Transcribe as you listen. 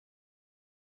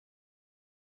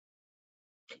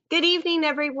Good evening,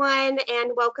 everyone,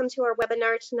 and welcome to our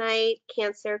webinar tonight,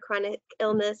 Cancer, Chronic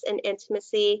Illness, and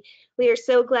Intimacy. We are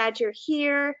so glad you're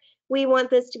here. We want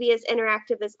this to be as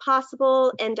interactive as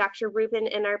possible, and Dr. Rubin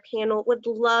and our panel would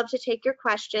love to take your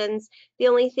questions. The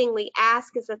only thing we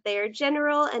ask is that they are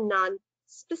general and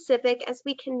non-specific, as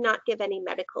we cannot give any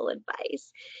medical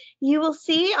advice. You will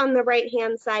see on the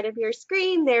right-hand side of your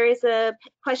screen, there is a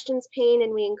questions pane,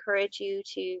 and we encourage you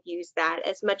to use that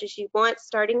as much as you want,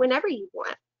 starting whenever you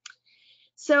want.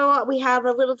 So we have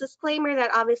a little disclaimer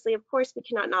that obviously, of course, we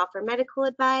cannot offer medical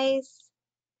advice.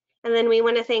 And then we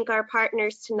want to thank our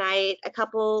partners tonight. A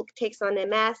couple takes on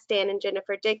MS, Dan and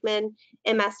Jennifer Dickman,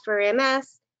 MS for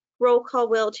MS, Roll Call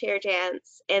Wheelchair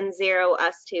Dance, and Zero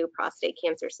Us Too prostate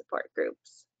cancer support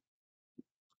groups.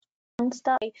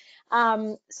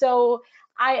 So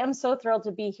I am so thrilled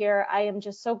to be here. I am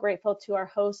just so grateful to our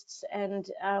hosts and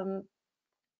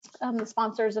the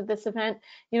sponsors of this event.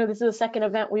 You know, this is the second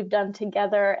event we've done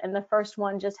together, and the first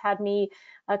one just had me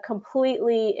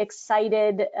completely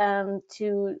excited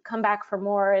to come back for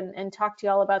more and talk to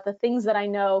you all about the things that I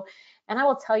know. And I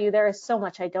will tell you, there is so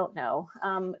much I don't know.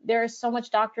 There is so much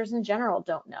doctors in general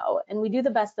don't know, and we do the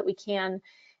best that we can.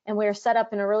 And we are set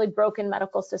up in a really broken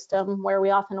medical system where we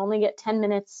often only get 10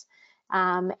 minutes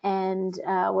and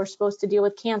we're supposed to deal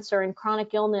with cancer and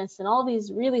chronic illness and all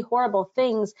these really horrible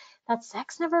things that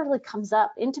sex never really comes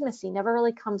up, intimacy never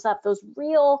really comes up, those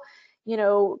real, you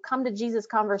know, come to Jesus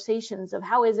conversations of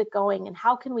how is it going and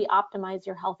how can we optimize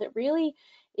your health.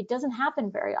 It doesn't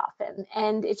happen very often,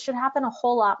 and it should happen a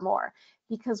whole lot more,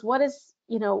 because what is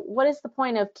the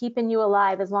point of keeping you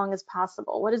alive as long as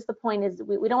possible? What is the point is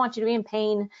we don't want you to be in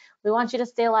pain. We want you to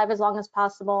stay alive as long as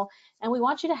possible. And we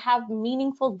want you to have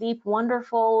meaningful, deep,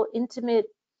 wonderful, intimate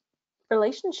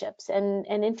relationships and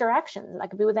interactions. That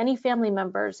could be with any family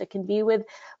members. It can be with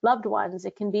loved ones.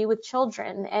 It can be with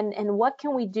children. And what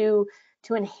can we do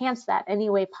to enhance that any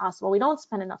way possible? We don't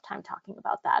spend enough time talking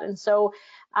about that. And so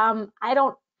I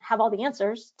don't have all the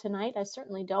answers tonight. I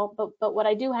certainly don't. But what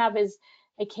I do have is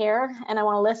I care, and I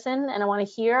want to listen, and I want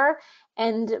to hear.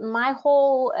 And my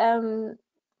whole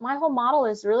model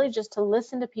is really just to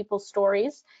listen to people's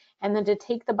stories, and then to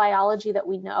take the biology that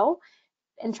we know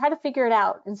and try to figure it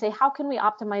out and say, how can we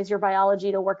optimize your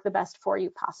biology to work the best for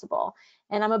you possible?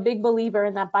 And I'm a big believer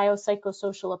in that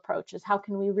biopsychosocial approach, is how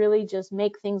can we really just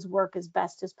make things work as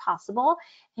best as possible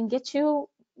and get you,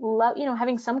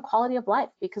 having some quality of life,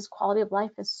 because quality of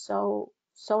life is so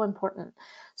important.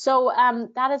 So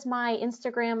that is my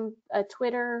Instagram,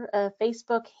 Twitter,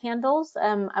 Facebook handles.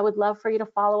 I would love for you to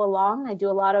follow along. I do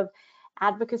a lot of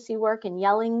advocacy work and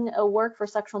yelling work for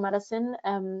sexual medicine.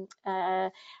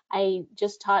 I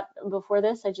just taught, before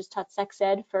this, I just taught sex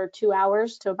ed for 2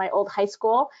 hours to my old high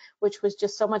school, which was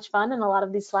just so much fun. And a lot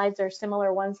of these slides are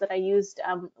similar ones that I used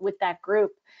with that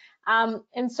group.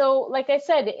 And so, like I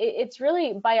said, it's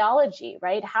really biology,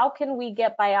 right? How can we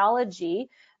get biology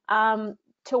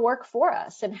to work for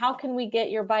us, and how can we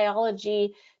get your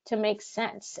biology to make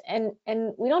sense? And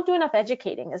we don't do enough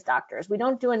educating as doctors. We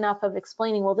don't do enough of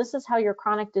explaining, well, this is how your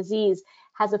chronic disease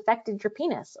has affected your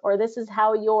penis, or this is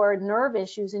how your nerve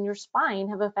issues in your spine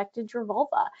have affected your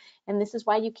vulva, and this is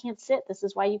why you can't sit, this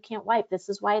is why you can't wipe, this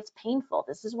is why it's painful,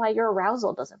 this is why your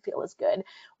arousal doesn't feel as good,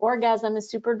 orgasm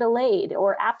is super delayed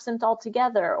or absent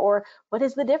altogether, or what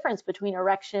is the difference between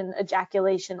erection,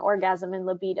 ejaculation, orgasm, and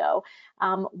libido?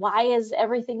 Why is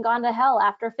everything gone to hell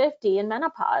after 50 and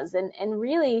menopause? And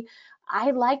really,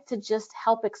 I like to just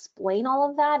help explain all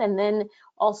of that, and then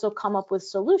also come up with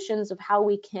solutions of how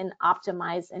we can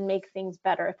optimize and make things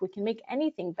better, if we can make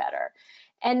anything better.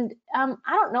 And I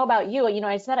don't know about you,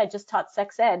 I said I just taught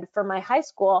sex ed for my high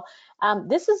school.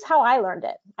 This is how I learned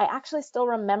it. I actually still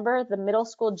remember the middle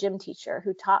school gym teacher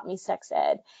who taught me sex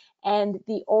ed. And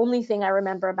the only thing I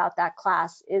remember about that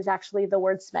class is actually the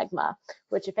word smegma,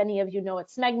 which, if any of you know what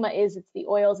smegma is, it's the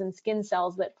oils and skin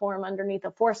cells that form underneath a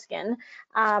foreskin.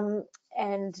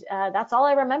 And that's all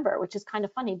I remember, which is kind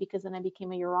of funny, because then I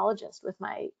became a urologist with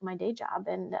my day job.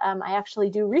 And I actually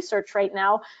do research right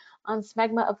now on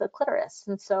smegma of the clitoris.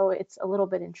 And so it's a little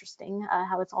bit interesting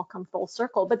how it's all come full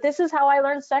circle. But this is how I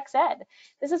learned sex ed.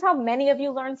 This is how many of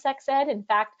you learn sex ed. In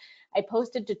fact, I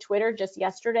posted to Twitter just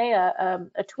yesterday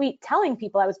a tweet telling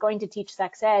people I was going to teach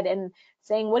sex ed, and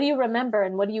saying, what do you remember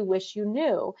and what do you wish you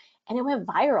knew? And it went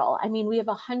viral. I mean, we have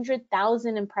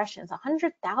 100,000 impressions.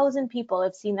 100,000 people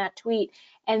have seen that tweet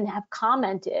and have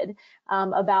commented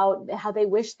about how they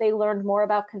wish they learned more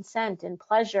about consent and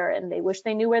pleasure, and they wish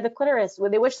they knew where the clitoris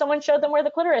was. They wish someone showed them where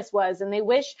the clitoris was, and they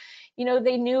wish, you know,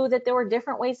 they knew that there were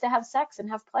different ways to have sex and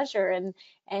have pleasure,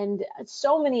 and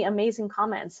so many amazing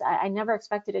comments. I never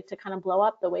expected it to kind of blow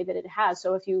up the way that it has.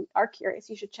 So if you are curious,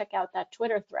 you should check out that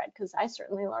Twitter thread, because I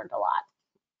certainly learned a lot.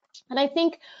 And I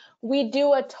think we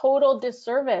do a total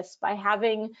disservice by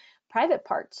having private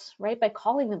parts, right? By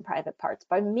calling them private parts,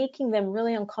 by making them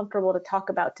really uncomfortable to talk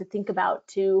about, to think about,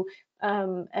 to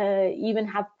even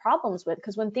have problems with.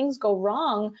 Because when things go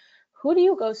wrong, who do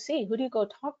you go see? Who do you go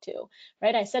talk to,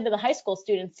 right? I said to the high school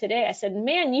students today, I said,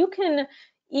 man, you can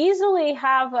easily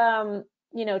have,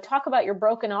 you know, talk about your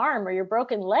broken arm or your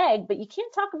broken leg, but you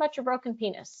can't talk about your broken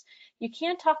penis. You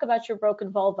can't talk about your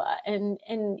broken vulva, and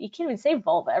you can't even say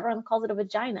vulva. Everyone calls it a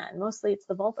vagina, and mostly it's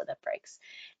the vulva that breaks,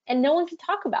 and no one can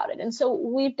talk about it. And so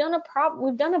we've done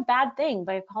a bad thing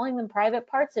by calling them private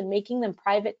parts and making them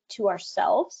private to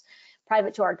ourselves,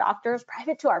 private to our doctors,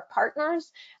 private to our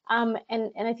partners, and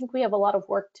I think we have a lot of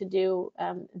work to do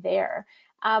there.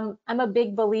 I'm a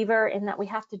big believer in that we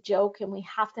have to joke and we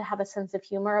have to have a sense of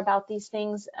humor about these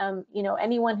things. You know,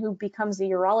 anyone who becomes a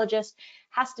urologist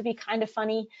has to be kind of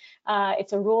funny.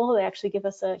 It's a rule. They actually give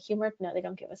us a humor. No, they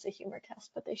don't give us a humor test,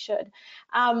 but they should.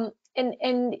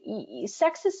 And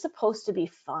sex is supposed to be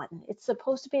fun. It's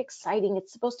supposed to be exciting.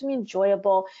 It's supposed to be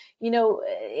enjoyable. You know,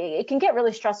 it can get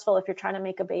really stressful if you're trying to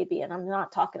make a baby. And I'm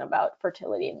not talking about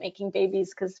fertility and making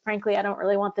babies, because frankly, I don't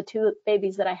really want the 2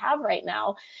 babies that I have right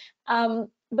now.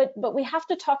 But we have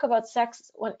to talk about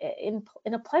sex in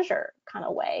a pleasure kind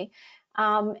of way.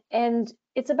 And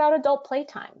it's about adult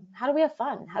playtime. How do we have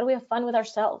fun? How do we have fun with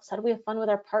ourselves? How do we have fun with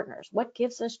our partners? What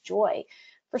gives us joy?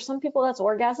 For some people, that's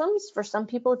orgasms. For some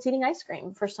people, it's eating ice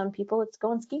cream. For some people, it's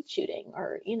going skeet shooting,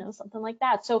 or, you know, something like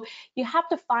that. So you have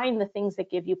to find the things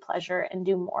that give you pleasure and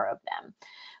do more of them.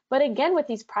 But again, with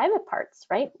these private parts,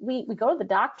 right, we go to the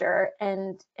doctor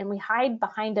and we hide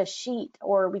behind a sheet,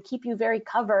 or we keep you very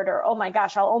covered, or, oh my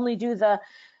gosh, I'll only do the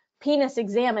penis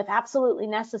exam if absolutely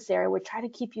necessary. We try to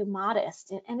keep you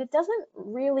modest, and it doesn't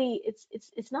really,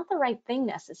 it's not the right thing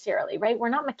necessarily, right? We're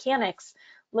not mechanics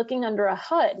looking under a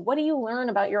hood. What do you learn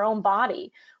about your own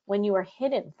body when you are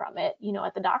hidden from it, you know,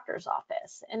 at the doctor's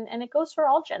office? And it goes for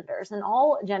all genders and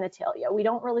all genitalia. We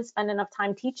don't really spend enough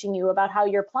time teaching you about how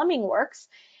your plumbing works.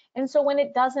 And so when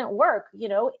it doesn't work, you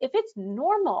know, if it's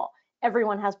normal,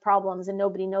 everyone has problems and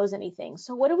nobody knows anything.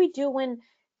 So what do we do when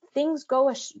things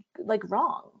go like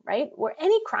wrong, right? Where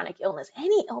any chronic illness,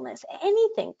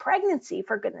 anything, pregnancy,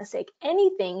 for goodness sake,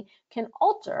 anything can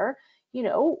alter, you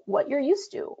know, what you're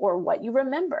used to or what you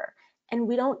remember. And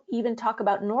we don't even talk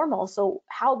about normal. So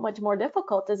how much more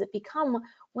difficult does it become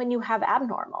when you have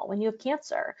abnormal, when you have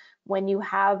cancer, when you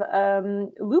have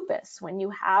lupus, when you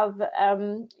have,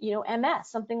 you know, MS,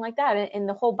 something like that, and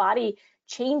the whole body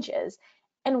changes.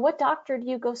 And what doctor do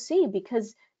you go see?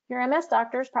 Because your MS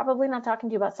doctor is probably not talking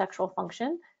to you about sexual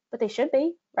function, but they should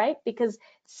be, right? Because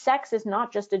sex is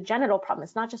not just a genital problem.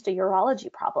 It's not just a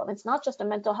urology problem. It's not just a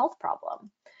mental health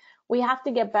problem. We have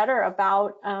to get better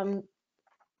about,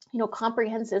 you know,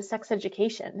 comprehensive sex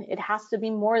education. It has to be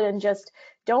more than just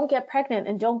don't get pregnant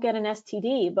and don't get an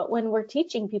STD. But when we're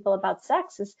teaching people about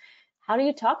sex, is how do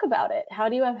you talk about it? How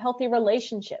do you have healthy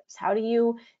relationships? How do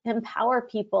you empower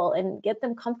people and get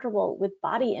them comfortable with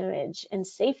body image and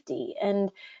safety, and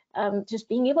just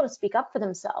being able to speak up for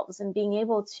themselves, and being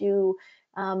able to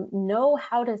know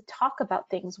how to talk about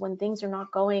things when things are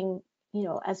not going, you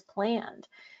know, as planned.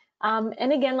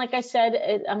 And again, like I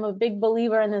said, I'm a big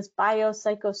believer in this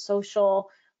biopsychosocial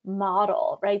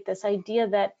model, right? This idea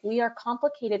that we are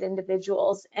complicated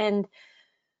individuals, and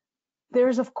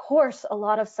there's of course a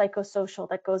lot of psychosocial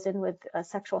that goes in with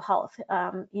sexual health.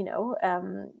 You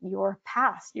know, your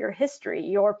past, your history,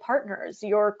 your partners,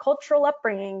 your cultural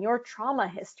upbringing, your trauma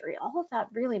history, all of that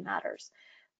really matters.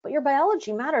 But your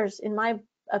biology matters, in my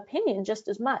opinion, just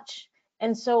as much.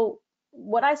 And so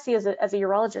what I see as a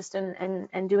urologist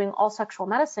and doing all sexual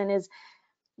medicine is,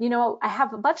 you know, I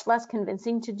have much less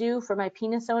convincing to do for my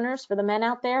penis owners, for the men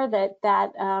out there, that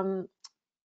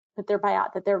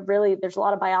they're really, there's a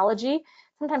lot of biology.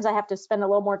 Sometimes I have to spend a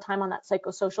little more time on that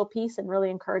psychosocial piece and really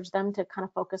encourage them to kind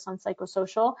of focus on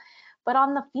psychosocial. But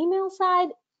on the female side,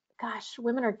 gosh,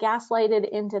 women are gaslighted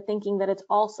into thinking that it's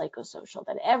all psychosocial,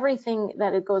 that everything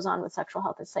that it goes on with sexual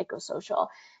health is psychosocial.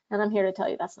 And I'm here to tell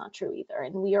you that's not true either.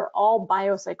 And we are all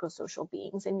biopsychosocial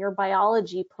beings, and your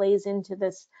biology plays into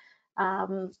this,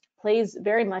 plays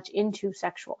very much into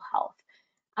sexual health.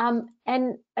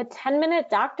 And a 10-minute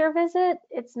doctor visit,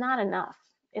 it's not enough.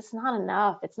 It's not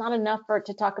enough. It's not enough for it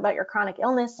to talk about your chronic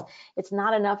illness. It's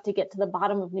not enough to get to the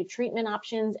bottom of new treatment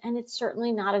options. And it's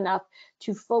certainly not enough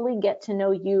to fully get to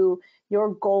know you,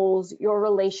 your goals, your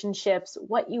relationships,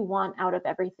 what you want out of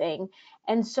everything.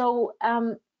 And so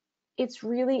it's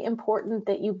really important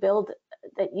that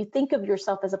you think of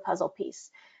yourself as a puzzle piece.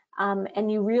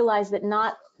 And you realize that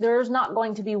there's not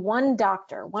going to be one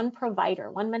doctor, one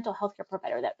provider, one mental health care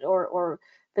provider or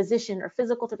physician or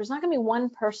physical therapist. There's not going to be one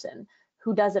person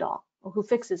who does it all, or who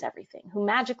fixes everything, who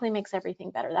magically makes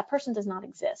everything better. That person does not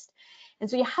exist. And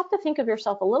so you have to think of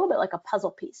yourself a little bit like a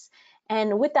puzzle piece.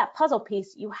 And with that puzzle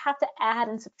piece, you have to add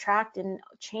and subtract and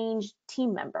change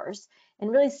team members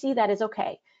and really see that as,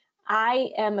 okay,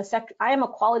 I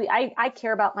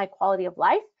care about my quality of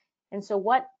life. And so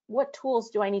what tools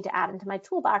do I need to add into my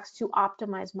toolbox to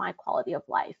optimize my quality of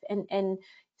life? And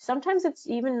sometimes it's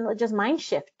even just mind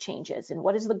shift changes. And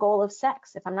what is the goal of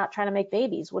sex? If I'm not trying to make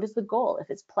babies, what is the goal? If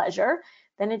it's pleasure,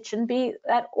 then it shouldn't be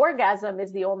that orgasm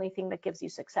is the only thing that gives you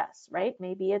success, right?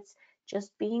 Maybe it's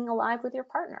just being alive with your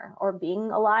partner, or being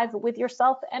alive with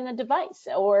yourself and a device,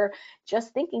 or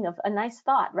just thinking of a nice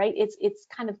thought, right? It's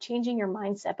kind of changing your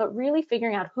mindset, but really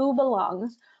figuring out who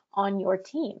belongs on your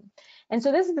team. And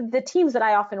so this is the teams that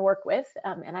I often work with,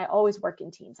 and I always work in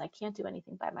teams. I can't do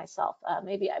anything by myself.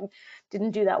 Maybe I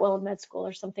didn't do that well in med school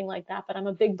or something like that, but I'm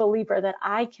a big believer that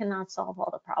I cannot solve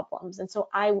all the problems. And so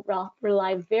I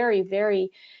rely very,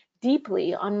 very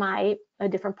deeply on my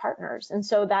different partners. And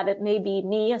so that it may be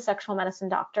me, a sexual medicine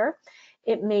doctor,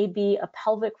 it may be a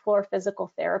pelvic floor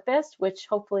physical therapist, which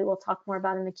hopefully we'll talk more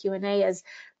about in the Q&A, as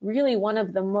really one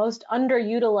of the most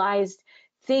underutilized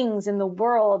things in the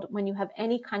world when you have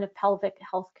any kind of pelvic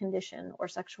health condition or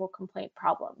sexual complaint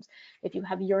problems. If you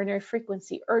have urinary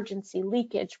frequency, urgency,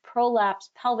 leakage, prolapse,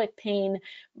 pelvic pain,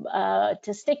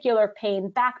 testicular pain,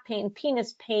 back pain,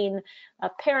 penis pain,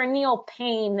 perineal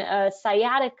pain,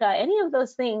 sciatica, any of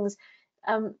those things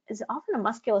is often a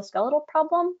musculoskeletal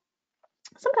problem.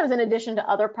 Sometimes in addition to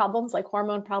other problems like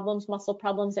hormone problems, muscle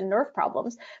problems, and nerve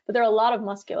problems, but there are a lot of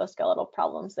musculoskeletal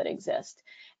problems that exist.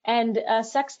 And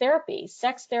sex therapy.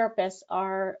 Sex therapists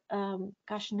are,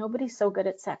 gosh, nobody's so good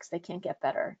at sex they can't get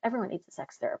better. Everyone needs a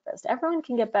sex therapist. Everyone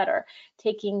can get better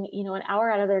taking, an hour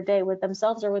out of their day with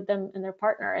themselves or with them and their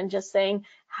partner and just saying,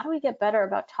 how do we get better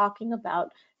about talking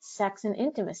about sex and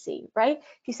intimacy, right?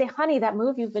 If you say, honey, that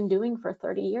move you've been doing for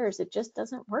 30 years, it just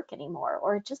doesn't work anymore,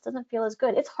 or it just doesn't feel as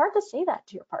good. It's hard to say that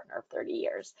to your partner of 30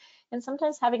 years. And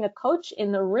sometimes having a coach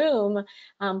in the room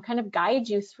kind of guide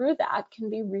you through that can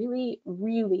be really,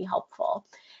 really helpful.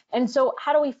 And so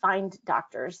how do we find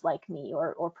doctors like me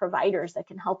or providers that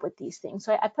can help with these things?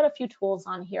 So I put a few tools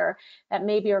on here that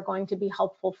maybe are going to be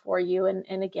helpful for you.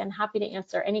 And again, happy to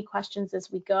answer any questions as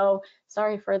we go.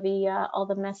 Sorry for the all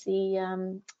the messy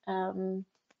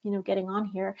getting on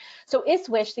here. So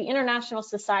ISSWSH, the International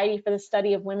Society for the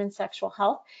Study of Women's Sexual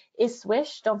Health,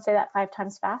 ISSWSH, don't say that 5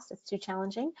 times fast, it's too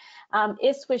challenging.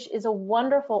 ISSWSH is a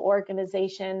wonderful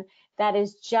organization that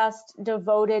is just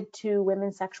devoted to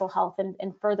women's sexual health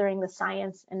and furthering the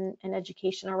science and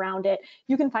education around it.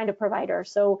 You can find a provider.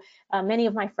 So many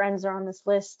of my friends are on this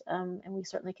list, and we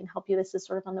certainly can help you. This is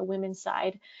sort of on the women's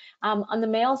side. On the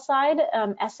male side,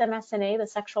 SMSNA, the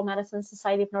Sexual Medicine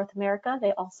Society of North America,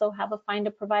 they also have a find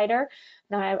a provider.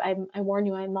 Now, I warn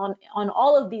you, I'm on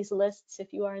all of these lists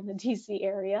if you are in the DC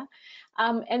area.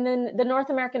 And then the North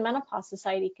American Menopause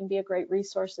Society can be a great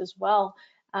resource as well.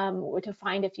 To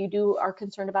find if you are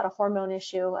concerned about a hormone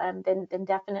issue, then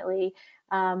definitely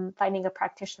finding a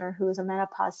practitioner who is a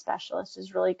menopause specialist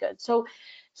is really good. So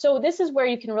this is where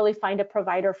you can really find a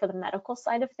provider for the medical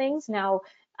side of things. Now,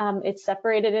 it's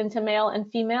separated into male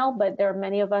and female, but there are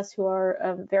many of us who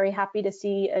are very happy to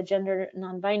see a gender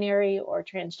non-binary or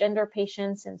transgender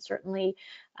patients, and certainly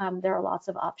there are lots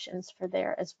of options for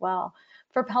there as well.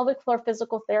 For pelvic floor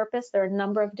physical therapists, there are a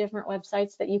number of different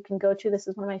websites that you can go to. This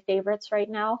is one of my favorites right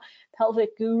now,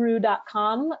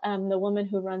 pelvicguru.com. The woman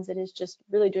who runs it is just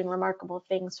really doing remarkable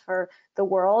things for the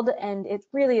world, and it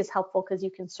really is helpful because you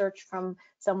can search from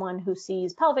someone who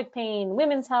sees pelvic pain,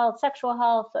 women's health, sexual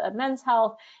health, men's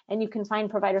health, and you can find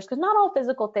providers, because not all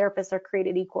physical therapists are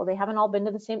created equal. They haven't all been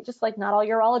to the same, just like not all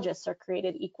urologists are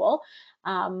created equal,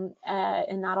 and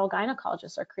not all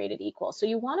gynecologists are created equal. So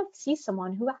you want to see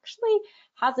someone who actually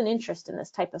has an interest in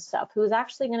this type of stuff, who is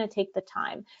actually going to take the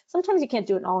time. Sometimes you can't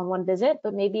do it all in one visit,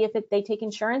 but maybe if they take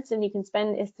insurance and you can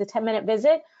spend, it's the 10-minute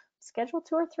visit, schedule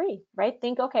 2 or 3, right?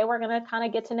 Think, okay, we're going to kind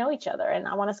of get to know each other, and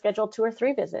I want to schedule 2 or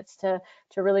 3 visits to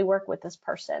really work with this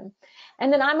person.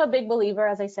 And then I'm a big believer,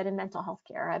 as I said, in mental health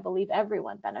care. I believe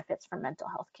everyone benefits from mental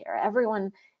health care.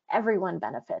 Everyone everyone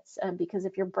benefits, because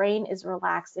if your brain is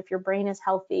relaxed, if your brain is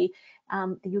healthy,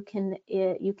 you can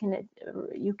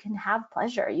have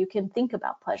pleasure, you can think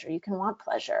about pleasure, you can want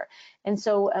pleasure. And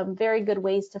so very good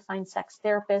ways to find sex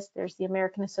therapists. There's the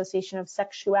American Association of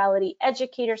Sexuality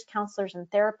Educators, Counselors, and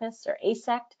Therapists, or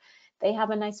AASECT. They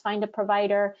have a nice find a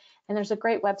provider. And there's a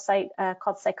great website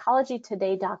called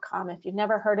psychologytoday.com. If you've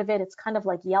never heard of it, it's kind of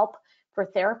like Yelp for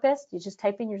therapists. You just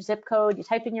type in your zip code, you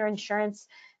type in your insurance,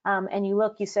 and you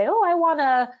look, you say, oh,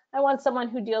 I want someone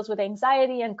who deals with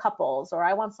anxiety and couples, or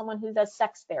I want someone who does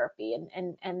sex therapy,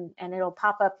 and it'll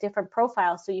pop up different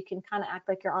profiles, so you can kind of act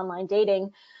like you're online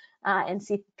dating and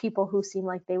see people who seem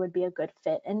like they would be a good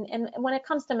fit. And when it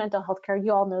comes to mental health care,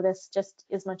 you all know this just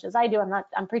as much as I do.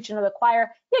 I'm preaching to the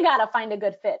choir. You gotta find a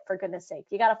good fit, for goodness sake.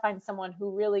 You gotta find someone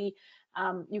who really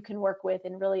you can work with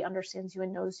and really understands you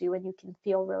and knows you and you can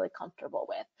feel really comfortable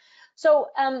with. So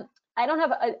I don't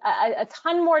have a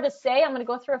ton more to say. I'm going to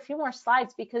go through a few more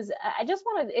slides because I just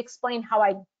want to explain how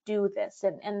I do this.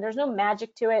 And there's no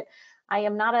magic to it. I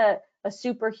am not a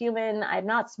superhuman. I'm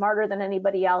not smarter than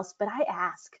anybody else, but I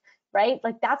ask, right?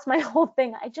 Like, that's my whole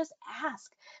thing. I just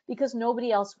ask because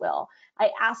nobody else will.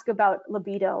 I ask about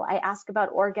libido. I ask about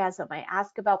orgasm. I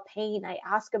ask about pain. I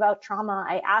ask about trauma.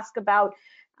 I ask about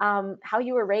how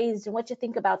you were raised and what you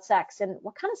think about sex and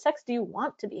what kind of sex do you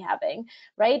want to be having,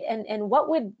 right? And what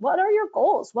are your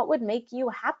goals? What would make you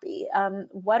happy?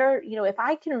 If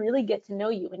I can really get to know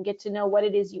you and get to know what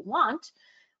it is you want,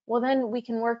 well, then we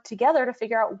can work together to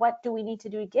figure out what do we need to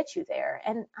do to get you there.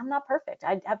 And I'm not perfect.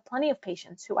 I have plenty of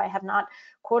patients who I have not,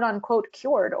 quote unquote,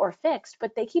 cured or fixed,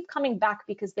 but they keep coming back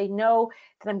because they know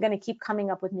that I'm going to keep coming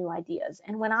up with new ideas.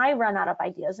 And when I run out of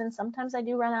ideas, and sometimes I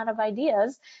do run out of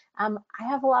ideas, I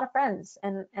have a lot of friends,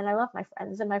 and I love my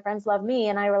friends, and my friends love me,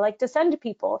 and I like to send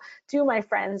people to my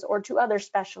friends or to other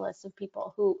specialists of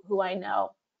people who I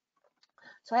know.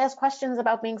 So I ask questions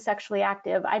about being sexually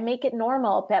active. I make it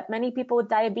normal that many people with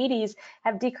diabetes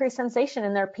have decreased sensation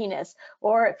in their penis,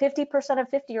 or 50% of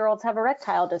 50-year-olds have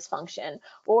erectile dysfunction,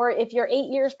 or if you're 8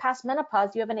 years past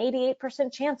menopause, you have an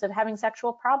 88% chance of having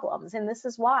sexual problems, and this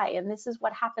is why, and this is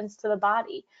what happens to the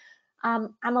body.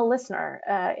 I'm a listener,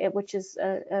 which is,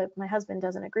 my husband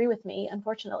doesn't agree with me,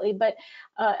 unfortunately, but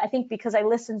I think because I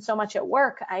listen so much at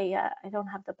work, I don't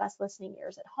have the best listening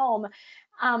ears at home,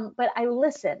 but I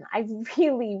listen. I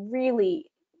really, really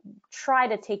try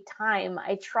to take time.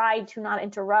 I try to not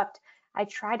interrupt. I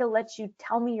try to let you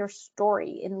tell me your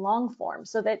story in long form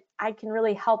so that I can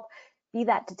really help be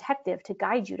that detective to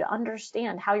guide you to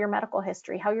understand how your medical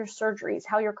history, how your surgeries,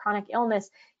 how your chronic illness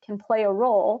can play a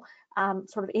role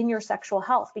sort of in your sexual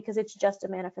health, because it's just a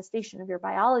manifestation of your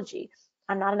biology.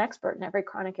 I'm not an expert in every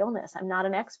chronic illness. I'm not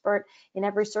an expert in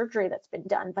every surgery that's been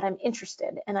done, but I'm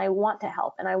interested and I want to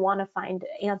help and I want to find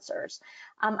answers.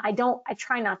 I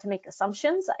try not to make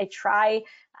assumptions. I try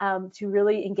to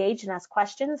really engage and ask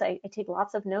questions. I take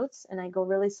lots of notes and I go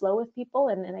really slow with people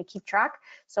and I keep track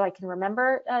so I can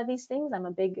remember these things. I'm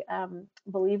a big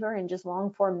believer in just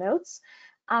long form notes.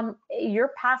 Your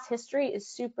past history is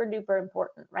super duper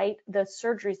important, right? The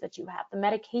surgeries that you have, the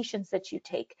medications that you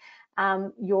take,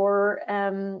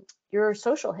 your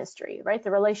social history, right?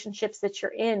 The relationships that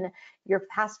you're in, your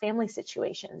past family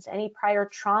situations, any prior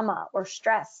trauma or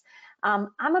stress.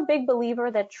 I'm a big believer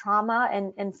that trauma,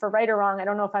 and for right or wrong, I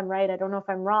don't know if I'm right, I don't know if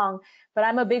I'm wrong, but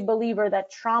I'm a big believer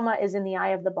that trauma is in the eye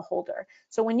of the beholder.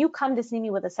 So when you come to see me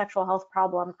with a sexual health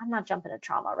problem, I'm not jumping to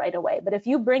trauma right away. But if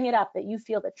you bring it up that you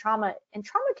feel that trauma, and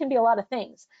trauma can be a lot of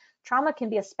things. Trauma can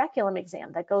be a speculum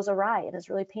exam that goes awry and is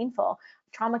really painful.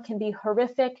 Trauma can be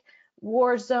horrific,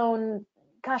 war zone.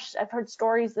 Gosh, I've heard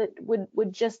stories that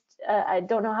would just, I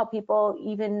don't know how people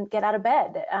even get out of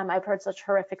bed. I've heard such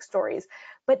horrific stories,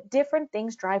 but different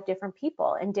things drive different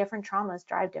people and different traumas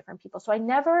drive different people. So I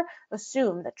never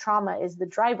assume that trauma is the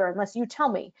driver unless you tell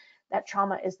me that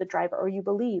trauma is the driver or you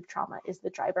believe trauma is the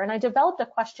driver. And I developed a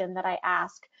question that I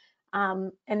ask,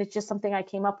 and it's just something I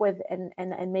came up with,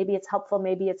 and maybe it's helpful,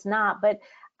 maybe it's not, but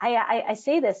I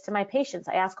say this to my patients.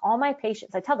 I ask all my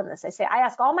patients, I tell them this, I say, I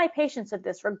ask all my patients of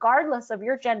this, regardless of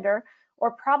your gender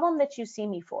or problem that you see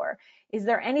me for. Is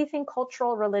there anything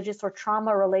cultural, religious, or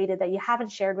trauma related that you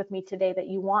haven't shared with me today that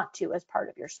you want to as part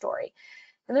of your story?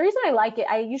 And the reason I like it,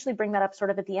 I usually bring that up sort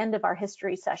of at the end of our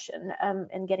history session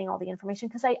and getting all the information,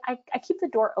 because I keep the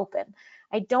door open.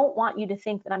 I don't want you to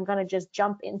think that I'm going to just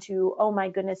jump into, oh my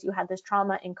goodness, you had this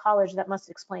trauma in college that must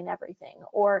explain everything.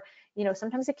 Or, you know,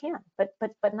 sometimes it can,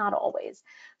 but not always.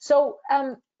 So,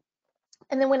 and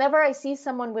then whenever I see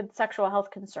someone with sexual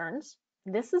health concerns,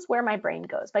 this is where my brain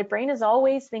goes. My brain is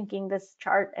always thinking this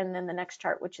chart and then the next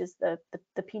chart, which is the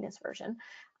penis version.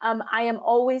 I am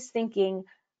always thinking,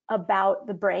 about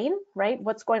the brain, right?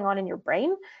 What's going on in your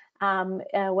brain,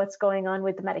 what's going on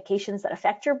with the medications that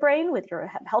affect your brain, with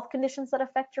your health conditions that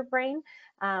affect your brain,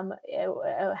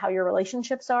 how your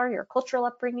relationships are, your cultural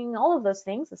upbringing, all of those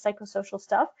things, the psychosocial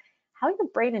stuff. How your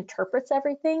brain interprets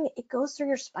everything, it goes through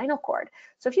your spinal cord.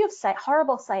 So if you have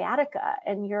horrible sciatica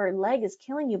and your leg is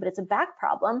killing you, but it's a back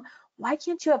problem, why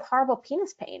can't you have horrible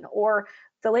penis pain or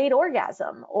delayed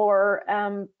orgasm or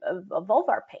a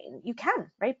vulvar pain? You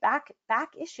can, right? Back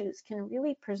issues can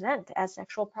really present as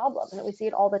sexual problems, and we see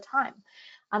it all the time.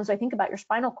 So I think about your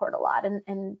spinal cord a lot,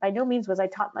 and by no means was I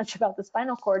taught much about the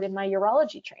spinal cord in my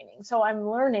urology training. So I'm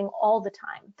learning all the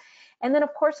time. And then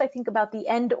of course I think about the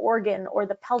end organ or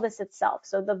the pelvis itself.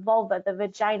 So the vulva, the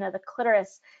vagina, the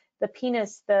clitoris, the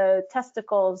penis, the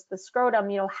testicles, the scrotum,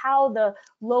 how the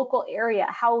local area,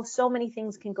 how so many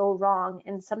things can go wrong.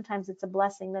 And sometimes it's a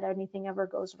blessing that anything ever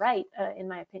goes right, in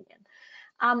my opinion.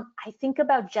 I think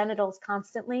about genitals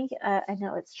constantly. I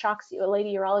know it shocks you, a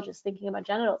lady urologist thinking about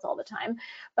genitals all the time,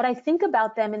 but I think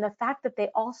about them in the fact that they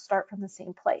all start from the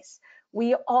same place.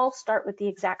 We all start with the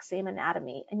exact same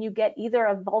anatomy, and you get either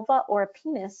a vulva or a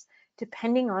penis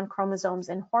depending on chromosomes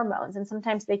and hormones. And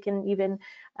sometimes they can even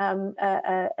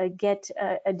get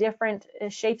different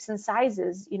shapes and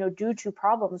sizes, due to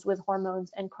problems with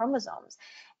hormones and chromosomes.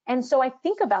 And so I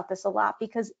think about this a lot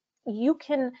because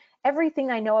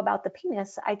everything I know about the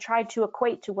penis, I try to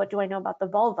equate to what do I know about the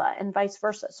vulva and vice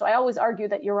versa. So I always argue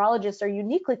that urologists are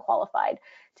uniquely qualified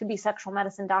to be sexual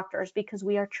medicine doctors because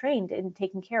we are trained in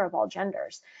taking care of all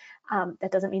genders.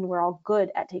 That doesn't mean we're all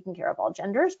good at taking care of all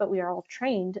genders, but we are all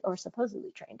trained or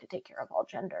supposedly trained to take care of all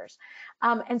genders.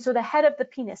 And so the head of the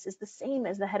penis is the same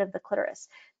as the head of the clitoris.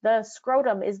 The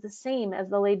scrotum is the same as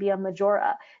the labia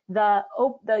majora. The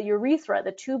urethra,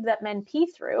 the tube that men pee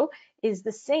through, is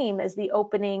the same as the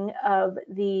opening of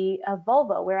the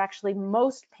vulva, where actually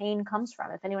most pain comes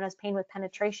from. If anyone has pain with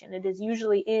penetration, it is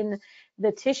usually in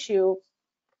the tissue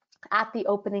at the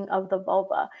opening of the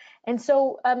vulva. And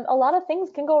so a lot of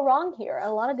things can go wrong here.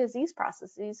 A lot of disease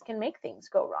processes can make things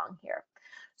go wrong here.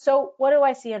 So what do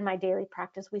I see in my daily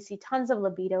practice? We see tons of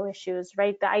libido issues,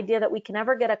 right? The idea that we can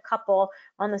ever get a couple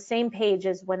on the same page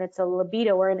as when it's a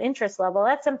libido or an interest level,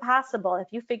 that's impossible. If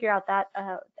you figure out that,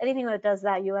 anything that does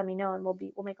that, you let me know and we'll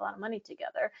make a lot of money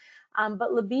together.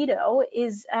 But libido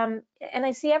is, and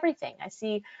I see everything. I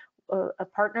see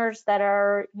partners that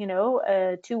are,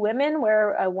 two women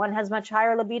where one has much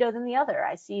higher libido than the other.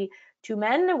 I see two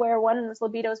men where one's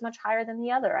libido is much higher than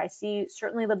the other. I see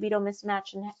certainly libido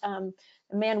mismatch and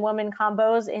man-woman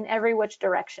combos in every which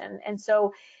direction. And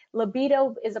so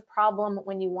libido is a problem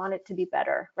when you want it to be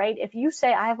better, right? If you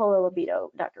say, I have a low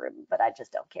libido, Dr. Rubin, but I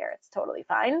just don't care, it's totally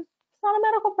fine. It's not a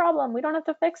medical problem. We don't have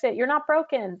to fix it. You're not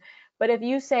broken. But if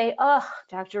you say, oh,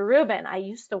 Dr. Rubin, I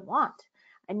used to want,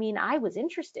 I was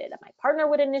interested, my partner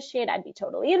would initiate, I'd be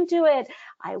totally into it,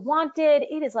 I wanted,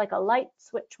 it is like a light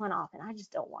switch went off and I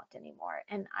just don't want anymore.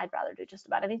 And I'd rather do just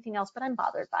about anything else, but I'm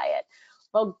bothered by it.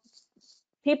 Well,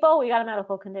 people, we got a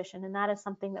medical condition, and that is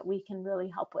something that we can really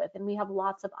help with, and we have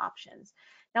lots of options.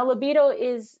 Now, libido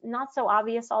is not so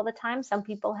obvious all the time. Some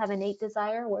people have innate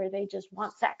desire where they just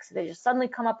want sex. They just suddenly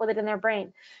come up with it in their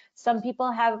brain. Some people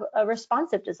have a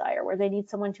responsive desire where they need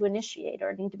someone to initiate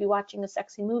or need to be watching a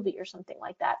sexy movie or something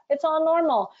like that. It's all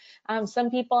normal.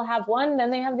 Some people have one,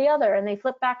 then they have the other, and they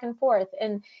flip back and forth.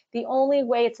 And the only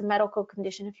way it's a medical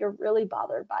condition if you're really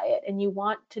bothered by it and you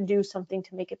want to do something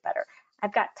to make it better.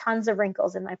 I've got tons of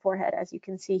wrinkles in my forehead, as you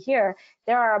can see here.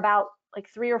 There are about like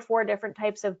 3 or 4 different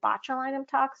types of botulinum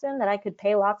toxin that I could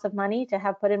pay lots of money to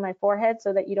have put in my forehead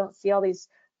so that you don't see all these,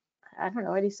 I don't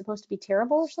know, are these supposed to be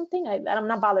terrible or something? I'm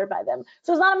not bothered by them.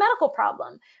 So it's not a medical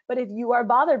problem. But if you are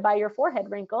bothered by your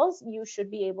forehead wrinkles, you should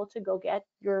be able to go get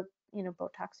your,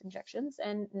 Botox injections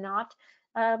and not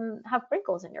have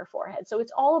wrinkles in your forehead. So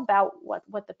it's all about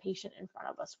what the patient in front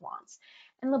of us wants.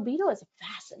 And libido is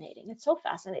fascinating. It's so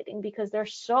fascinating because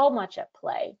there's so much at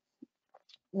play.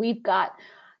 We've got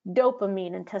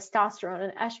dopamine and testosterone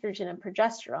and estrogen and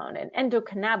progesterone and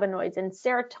endocannabinoids and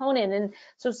serotonin. And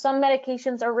so some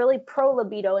medications are really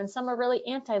pro-libido and some are really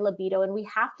anti-libido. And we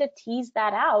have to tease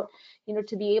that out,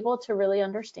 to be able to really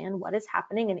understand what is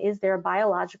happening and is there a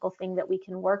biological thing that we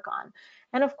can work on.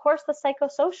 And of course, the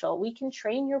psychosocial, we can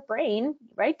train your brain,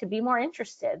 right, to be more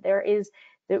interested.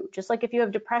 Just like if you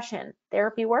have depression,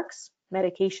 therapy works,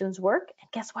 medications work,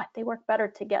 and guess what? They work better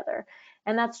together.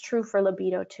 And that's true for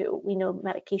libido too. We know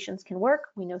medications can work,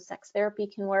 we know sex therapy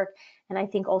can work, and I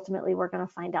think ultimately we're going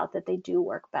to find out that they do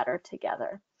work better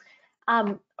together.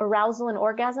 Arousal and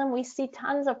orgasm, we see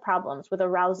tons of problems with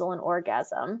arousal and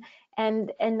orgasm.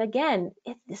 And again,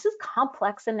 this is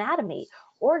complex anatomy.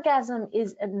 Orgasm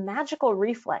is a magical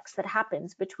reflex that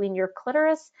happens between your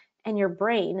clitoris and your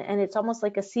brain, and it's almost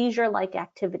like a seizure-like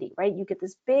activity, right? You get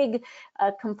this big,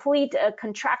 complete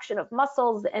contraction of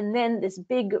muscles, and then this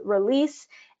big release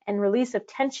of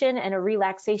tension and a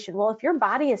relaxation. Well, if your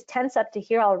body is tense up to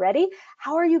here already,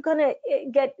 how are you going to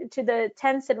get to the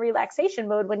tense and relaxation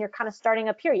mode when you're kind of starting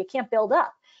up here? You can't build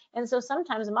up. And so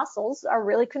sometimes muscles are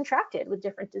really contracted with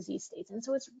different disease states. And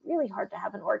so it's really hard to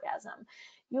have an orgasm.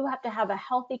 You have to have a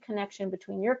healthy connection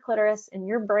between your clitoris and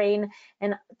your brain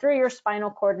and through your spinal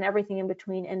cord and everything in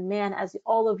between. And man, as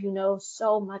all of you know,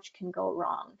 so much can go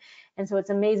wrong. And so it's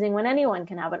amazing when anyone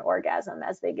can have an orgasm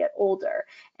as they get older.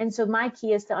 And so my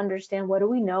key is to understand, what do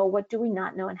we know, what do we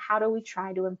not know, and how do we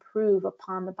try to improve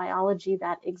upon the biology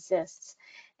that exists.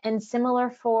 And similar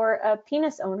for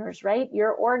penis owners, right?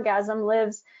 Your orgasm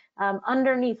lives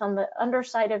underneath on the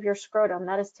underside of your scrotum.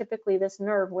 That is typically this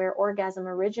nerve where orgasm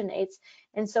originates.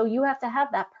 And so you have to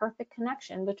have that perfect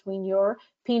connection between your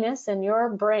penis and your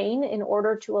brain in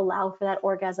order to allow for that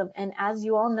orgasm. And as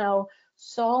you all know,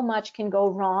 so much can go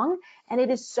wrong, and it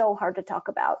is so hard to talk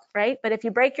about, right? But if you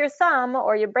break your thumb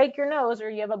or you break your nose or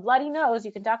you have a bloody nose,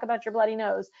 you can talk about your bloody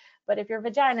nose. But if your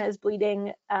vagina is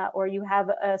bleeding or you have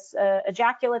a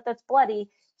ejaculate that's bloody,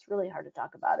 it's really hard to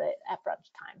talk about it at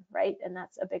brunch time, right? And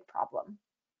that's a big problem.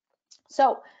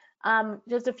 So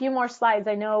just a few more slides.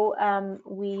 I know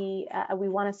we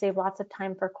want to save lots of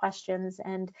time for questions,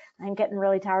 and I'm getting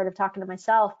really tired of talking to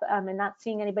myself and not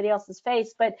seeing anybody else's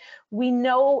face. But we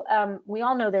know, we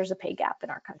all know there's a pay gap in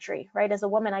our country, right? As a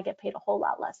woman, I get paid a whole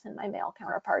lot less than my male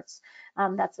counterparts.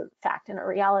 That's a fact and a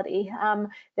reality.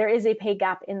 There is a pay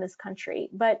gap in this country,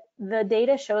 but the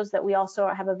data shows that we also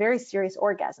have a very serious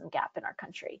orgasm gap in our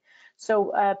country.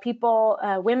 So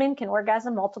women can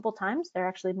orgasm multiple times. They're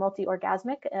actually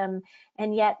multi-orgasmic.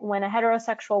 And yet when a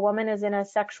heterosexual woman is in a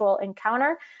sexual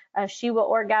encounter, she will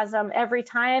orgasm every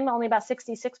time, only about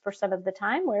 66% of the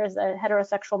time, whereas a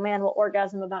heterosexual man will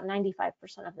orgasm about 95%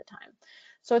 of the time.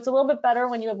 So it's a little bit better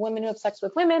when you have women who have sex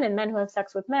with women and men who have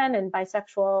sex with men, and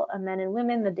bisexual men and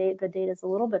women, the data is a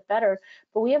little bit better,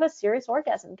 but we have a serious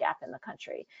orgasm gap in the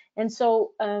country. And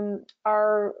so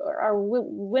our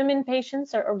women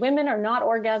patients or women are not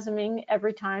orgasming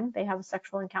every time they have a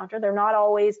sexual encounter. They're not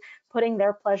always putting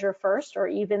their pleasure first, or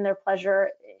even their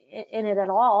pleasure in it at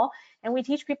all. And we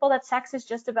teach people that sex is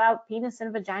just about penis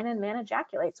and vagina and man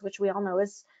ejaculates, which we all know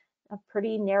is a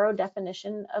pretty narrow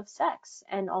definition of sex,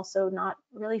 and also not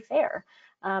really fair,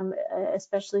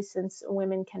 especially since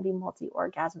women can be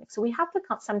multi-orgasmic. So we have to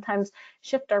sometimes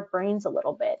shift our brains a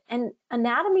little bit. And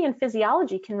anatomy and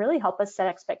physiology can really help us set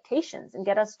expectations and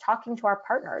get us talking to our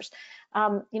partners.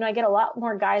 You know, I get a lot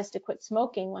more guys to quit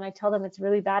smoking when I tell them it's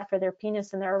really bad for their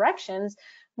penis and their erections,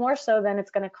 more so than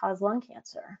it's going to cause lung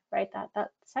cancer, right?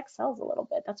 That sex sells a little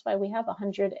bit. That's why we have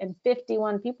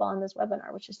 151 people on this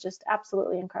webinar, which is just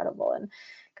absolutely incredible. And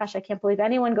gosh, I can't believe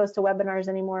anyone goes to webinars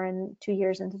anymore in 2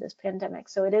 years into this pandemic.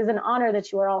 So it is an honor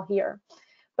that you are all here.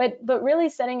 But really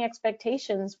setting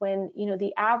expectations when, you know,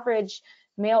 the average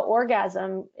male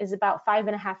orgasm is about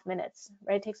 5.5 minutes,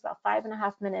 right? It takes about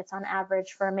 5.5 minutes on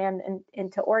average for a man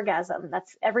into orgasm.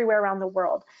 That's everywhere around the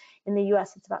world. In the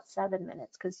US, it's about 7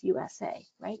 minutes, because USA,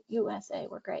 right? USA,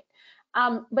 we're great.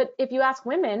 But if you ask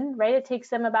women, right, it takes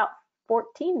them about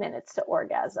 14 minutes to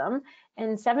orgasm,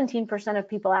 and 17% of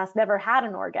people asked never had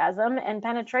an orgasm, and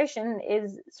penetration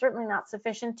is certainly not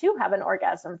sufficient to have an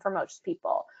orgasm for most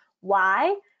people.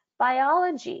 Why?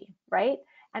 Biology, right?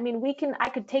 I mean, I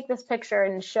could take this picture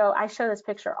and I show this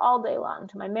picture all day long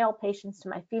to my male patients, to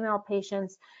my female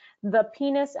patients. The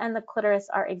penis and the clitoris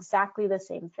are exactly the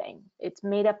same thing. It's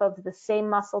made up of the same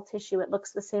muscle tissue. It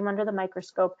looks the same under the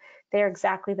microscope. They're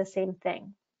exactly the same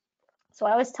thing. So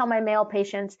I always tell my male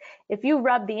patients, if you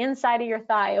rub the inside of your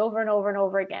thigh over and over and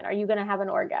over again, are you going to have an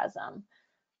orgasm?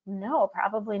 No,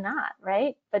 probably not,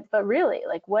 right? But really,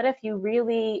 like, what if you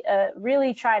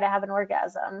really try to have an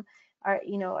orgasm? Are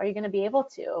you going to be able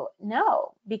to?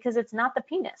 No, because it's not the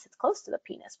penis. It's close to the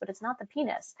penis, but it's not the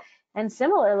penis. And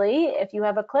similarly, if you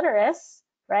have a clitoris,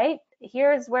 right?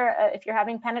 Here's where, if you're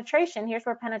having penetration, here's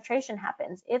where penetration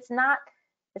happens. It's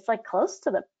like close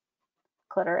to the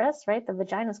clitoris, right? The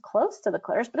vagina is close to the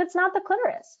clitoris, but it's not the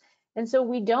clitoris. And so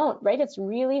we don't, right? It's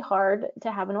really hard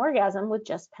to have an orgasm with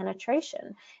just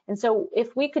penetration. And so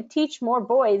if we could teach more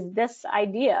boys this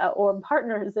idea, or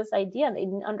partners this idea, and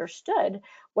they understood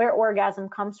where orgasm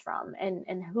comes from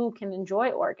and who can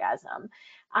enjoy orgasm,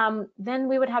 then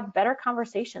we would have better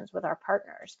conversations with our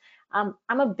partners. I'm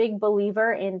a big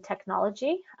believer in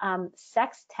technology.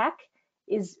 Sex tech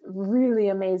is really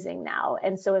amazing now.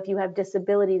 And so if you have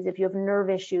disabilities, if you have nerve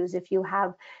issues, if you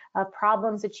have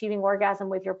problems achieving orgasm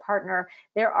with your partner,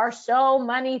 there are so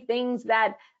many things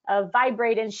that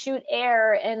vibrate and shoot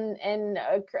air and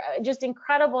just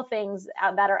incredible things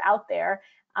that are out there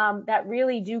that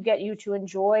really do get you to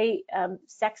enjoy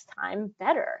sex time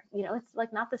better. You know, it's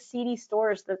like not the seedy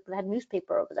stores that had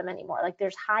newspaper over them anymore. Like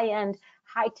there's high-end,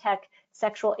 high-tech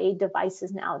sexual aid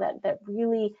devices now that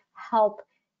really help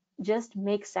just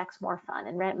make sex more fun.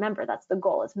 And remember, that's the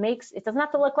goal. It doesn't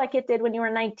have to look like it did when you were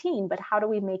 19, but how do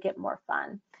we make it more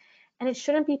fun? And it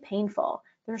shouldn't be painful.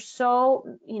 There's so,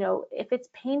 you know, if it's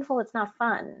painful, it's not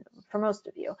fun for most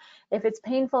of you. If it's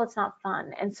painful, it's not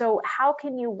fun. And so how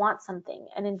can you want something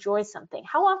and enjoy something?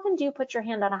 How often do you put your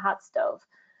hand on a hot stove,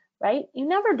 right? You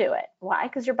never do it. Why?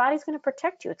 Because your body's going to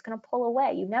protect you. It's going to pull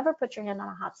away. You never put your hand on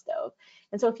a hot stove.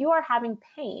 And so if you are having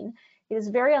pain, it is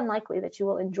very unlikely that you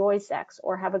will enjoy sex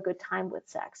or have a good time with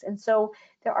sex. And so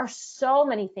there are so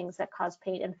many things that cause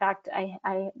pain. In fact, I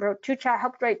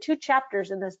helped write 2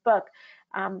 chapters in this book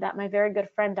that my very good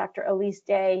friend, Dr. Elise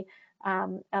Day,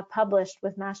 published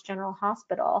with Mass General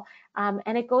Hospital.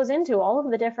 And it goes into all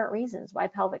of the different reasons why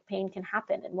pelvic pain can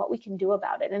happen and what we can do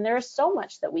about it. And there is so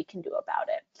much that we can do about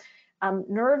it.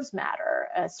 Nerves matter,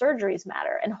 surgeries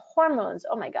matter, and hormones,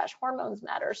 oh my gosh, hormones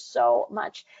matter so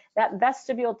much. That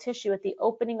vestibular tissue at the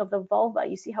opening of the vulva,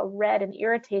 you see how red and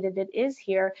irritated it is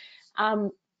here.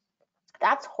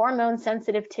 That's hormone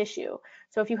sensitive tissue.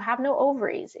 So if you have no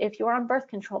ovaries, if you're on birth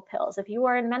control pills, if you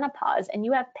are in menopause and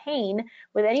you have pain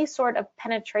with any sort of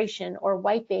penetration or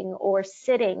wiping or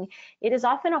sitting, it is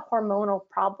often a hormonal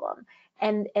problem.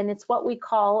 And it's what we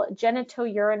call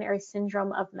genitourinary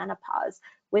syndrome of menopause.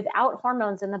 Without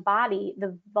hormones in the body,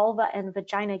 the vulva and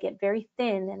vagina get very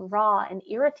thin and raw and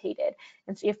irritated.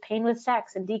 And so you have pain with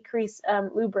sex and decreased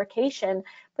lubrication.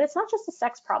 But it's not just a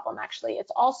sex problem, actually.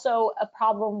 It's also a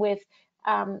problem with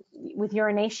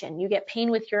urination. You get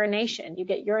pain with urination. You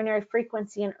get urinary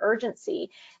frequency and urgency.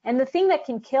 And the thing that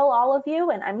can kill all of you,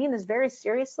 and I mean this very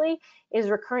seriously, is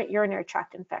recurrent urinary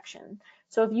tract infection.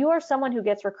 So if you are someone who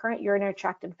gets recurrent urinary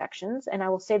tract infections, and I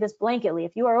will say this blanketly,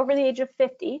 if you are over the age of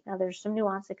 50, now there's some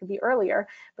nuance, it could be earlier,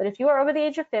 but if you are over the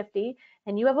age of 50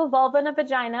 and you have a vulva and a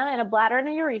vagina and a bladder and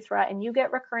a urethra and you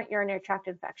get recurrent urinary tract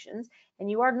infections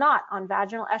and you are not on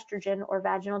vaginal estrogen or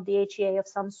vaginal DHEA of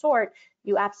some sort,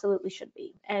 you absolutely should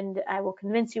be. And I will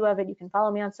convince you of it. You can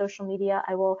follow me on social media.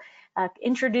 I will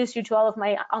introduce you to all of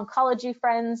my oncology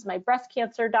friends, my breast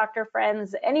cancer doctor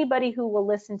friends, anybody who will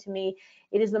listen to me.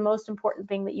 It is the most important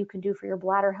thing that you can do for your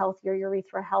bladder health, your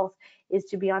urethra health, is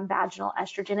to be on vaginal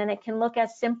estrogen. And it can look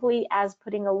as simply as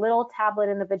putting a little tablet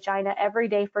in the vagina every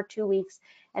day for 2 weeks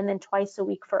and then twice a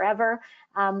week forever.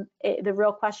 The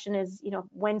real question is, you know,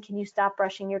 when can you stop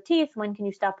brushing your teeth? When can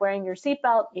you stop wearing your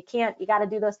seatbelt? You can't. You got to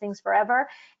do those things forever.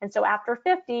 And so after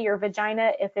 50, your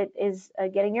vagina, if it is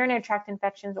getting urinary tract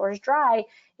infections or is dry,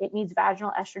 it needs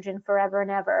vaginal estrogen forever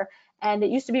and ever. And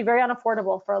it used to be very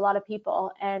unaffordable for a lot of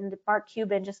people. And Mark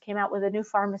Cuban just came out with a new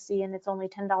pharmacy and it's only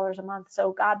 $10 a month.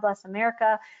 So God bless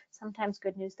America. Sometimes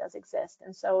good news does exist.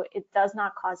 And so it does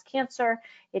not cause cancer.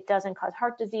 It doesn't cause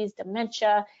heart disease,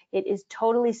 dementia. It is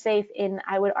totally safe in,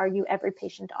 I would argue, every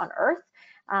patient on earth.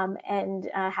 And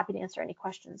happy to answer any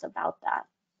questions about that.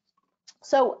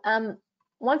 So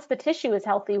once the tissue is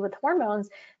healthy with hormones,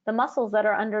 the muscles that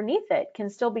are underneath it can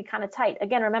still be kind of tight.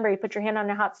 Again, remember, you put your hand on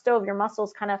a hot stove, your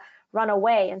muscles kind of run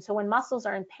away. And so when muscles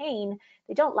are in pain,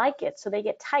 they don't like it. So they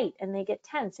get tight and they get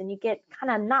tense and you get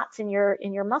kind of knots in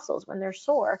your muscles when they're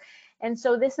sore. And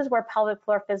so this is where pelvic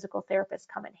floor physical therapists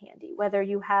come in handy, whether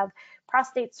you have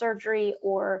prostate surgery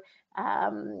or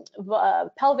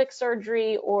pelvic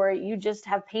surgery, or you just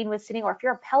have pain with sitting, or if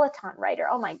you're a Peloton rider,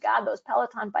 oh my God, those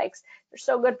Peloton bikes, they're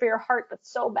so good for your heart, but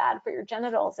so bad for your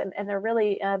genitals. And they're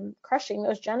really crushing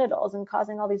those genitals and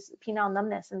causing all these penile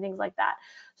numbness and things like that.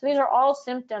 So these are all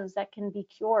symptoms that can be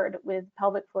cured with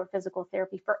pelvic floor physical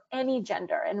therapy for any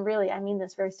gender. And really, I mean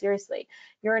this very seriously.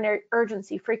 Urinary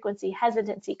urgency, frequency,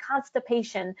 hesitancy,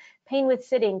 constipation, pain with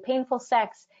sitting, painful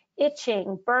sex,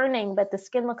 itching, burning, but the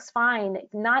skin looks fine,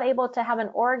 not able to have an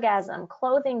orgasm,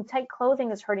 clothing, tight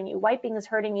clothing is hurting you, wiping is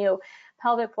hurting you,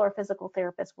 pelvic floor physical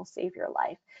therapist will save your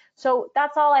life. So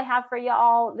that's all I have for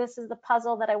y'all. This is the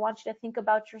puzzle that I want you to think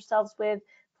about yourselves with.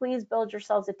 please build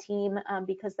yourselves a team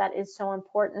because that is so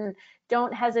important.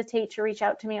 Don't hesitate to reach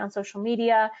out to me on social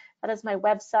media. That is my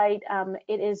website.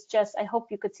 It is just, I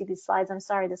hope you could see these slides. I'm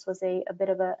sorry, this was a bit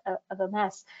of a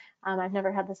mess. I've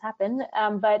never had this happen,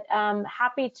 but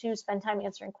happy to spend time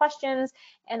answering questions.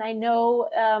 And I know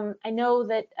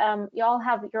that y'all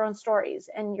have your own stories,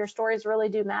 and your stories really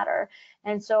do matter.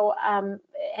 And so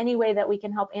any way that we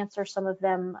can help answer some of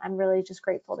them, I'm really just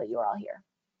grateful that you're all here.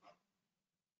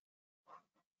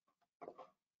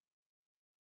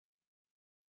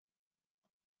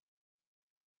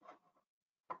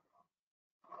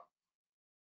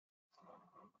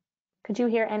 Could you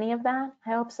hear any of that? I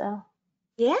hope so.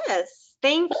 Yes,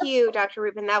 thank you, Dr.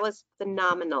 Rubin. That was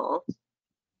phenomenal.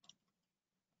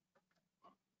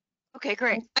 Okay,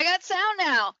 great. I got sound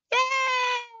now.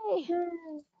 Yay!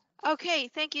 Okay,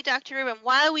 thank you, Dr. Rubin.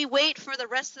 While we wait for the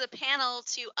rest of the panel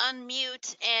to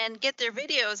unmute and get their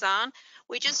videos on,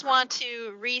 we just want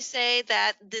to re-say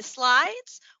that the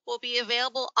slides will be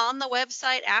available on the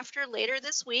website after later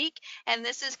this week, and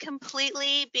this is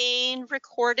completely being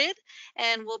recorded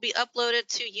and will be uploaded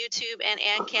to YouTube and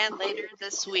ANCAN later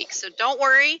this week. So don't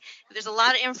worry, if there's a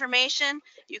lot of information,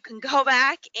 you can go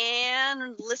back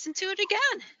and listen to it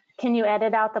again. Can you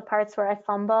edit out the parts where I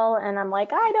fumble and I'm like,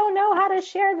 I don't know how to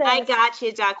share this? I got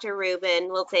you, Dr. Rubin.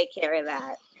 We'll take care of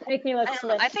that. Make me look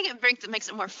slick. I think it makes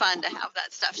it more fun to have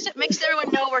that stuff. It makes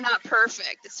everyone know we're not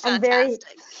perfect. It's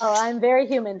fantastic. I'm very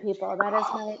human, people.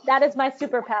 That is my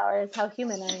superpower, is how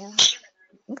human I am.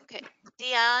 Okay,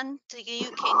 Dion, can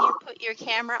you put your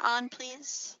camera on,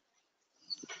 please?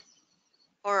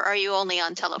 Or are you only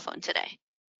on telephone today?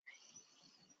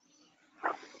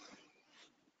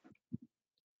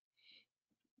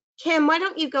 Kim, why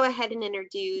don't you go ahead and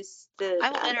introduce I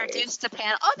will introduce the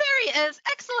panel. Oh, there he is.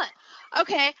 Excellent.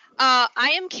 Okay,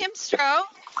 I am Kim Stroh.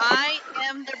 I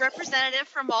am the representative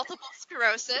for multiple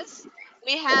sclerosis.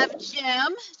 We have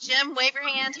Jim. Jim, wave your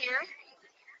hand here.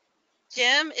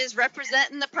 Jim is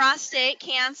representing the prostate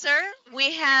cancer.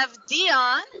 We have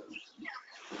Dion.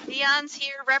 Dion's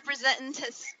here representing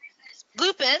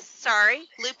lupus.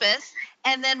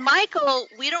 And then Michael,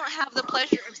 we don't have the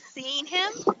pleasure of seeing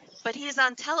him, but he's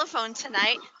on telephone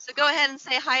tonight. So go ahead and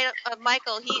say hi to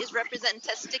Michael. He is representing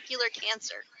testicular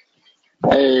cancer.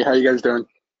 Hey, how you guys doing?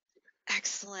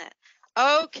 Excellent.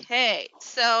 Okay,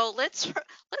 so let's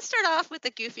start off with a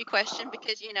goofy question,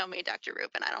 because you know me, Dr.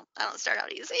 Rubin. I don't start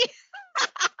out easy.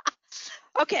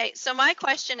 Okay, so my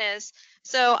question is,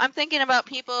 so I'm thinking about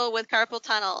people with carpal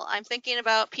tunnel. I'm thinking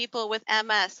about people with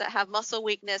MS that have muscle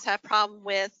weakness, have problem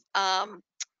with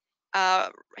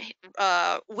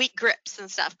weak grips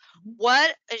and stuff.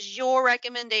 What is your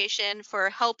recommendation for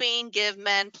helping give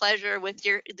men pleasure with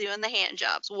your doing the hand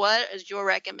jobs? What is your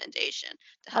recommendation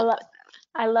to help with that?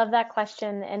 I love that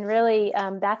question, and really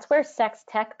that's where sex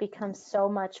tech becomes so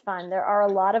much fun. There are a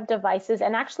lot of devices,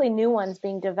 and actually new ones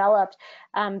being developed.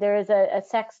 There is a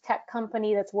sex tech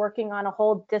company that's working on a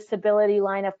whole disability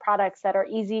line of products that are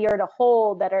easier to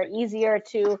hold, that are easier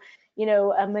to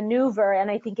maneuver, and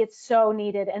I think it's so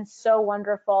needed and so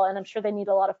wonderful, and I'm sure they need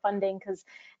a lot of funding because,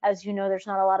 as you know, there's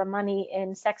not a lot of money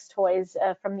in sex toys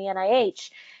from the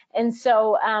NIH. And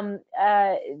so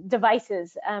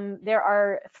devices, there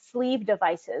are sleeve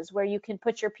devices where you can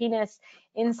put your penis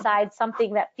inside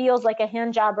something that feels like a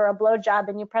hand job or a blow job,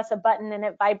 and you press a button and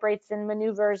it vibrates and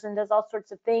maneuvers and does all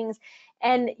sorts of things.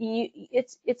 And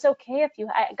it's okay if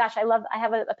I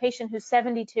have a patient who's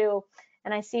 72,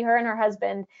 and I see her and her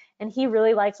husband, and he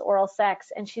really likes oral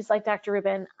sex. And she's like, Dr.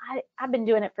 Rubin, I've been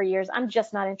doing it for years. I'm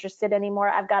just not interested anymore.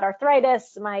 I've got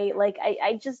arthritis.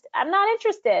 I'm not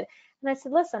interested. And I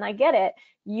said, listen, I get it.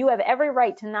 You have every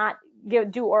right to not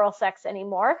do oral sex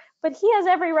anymore, but he has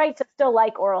every right to still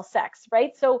like oral sex,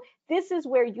 right? So this is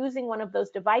where using one of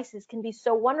those devices can be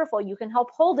so wonderful. You can help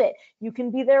hold it. You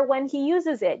can be there when he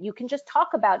uses it. You can just talk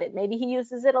about it. Maybe he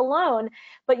uses it alone,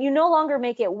 but you no longer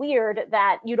make it weird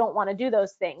that you don't want to do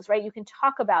those things, right? You can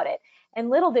talk about it. And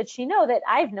little did she know that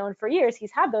I've known for years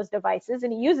he's had those devices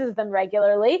and he uses them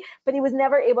regularly, but he was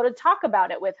never able to talk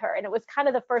about it with her. And it was kind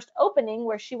of the first opening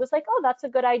where she was like, oh, that's a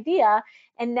good idea.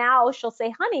 And now she'll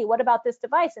say, honey, what about this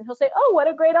device? And he'll say, oh, what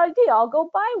a great idea. I'll go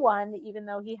buy one, even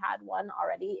though he had one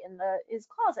already in his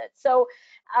closet. So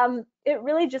it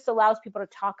really just allows people to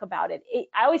talk about it.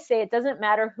 I always say it doesn't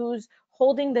matter who's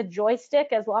holding the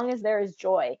joystick as long as there is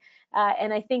joy.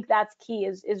 And I think that's key,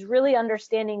 is really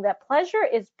understanding that pleasure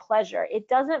is pleasure. It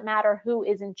doesn't matter who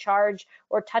is in charge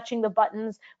or touching the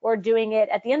buttons or doing it.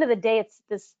 At the end of the day, it's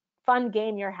this fun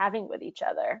game you're having with each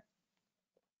other.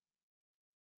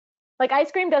 Like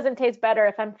ice cream doesn't taste better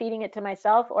if I'm feeding it to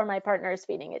myself or my partner is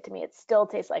feeding it to me. It still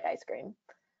tastes like ice cream.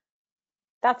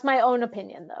 That's my own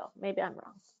opinion, though. Maybe I'm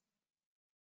wrong.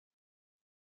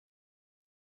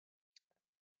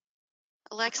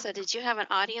 Alexa, did you have an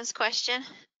audience question?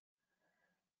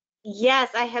 Yes,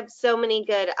 I have so many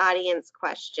good audience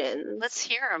questions. Let's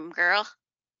hear them, girl.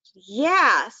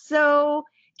 Yeah, so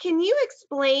can you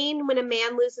explain when a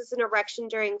man loses an erection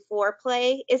during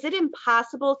foreplay? Is it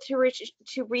impossible to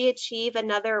re-achieve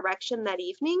another erection that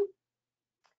evening?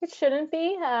 It shouldn't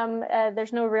be.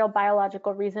 There's no real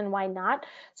biological reason why not.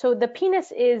 So the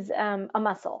penis is a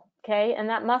muscle, okay? And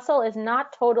that muscle is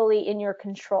not totally in your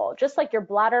control. Just like your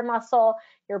bladder muscle,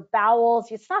 your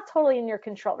bowels, it's not totally in your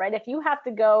control, right? If you have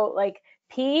to go like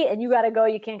pee and you got to go,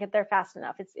 you can't get there fast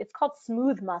enough. It's called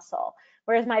smooth muscle.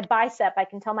 Whereas my bicep, I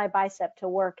can tell my bicep to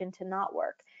work and to not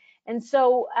work. And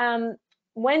so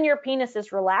when your penis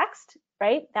is relaxed,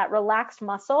 right, that relaxed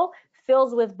muscle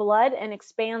fills with blood and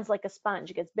expands like a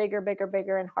sponge. It gets bigger, bigger,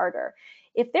 bigger, and harder.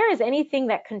 If there is anything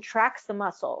that contracts the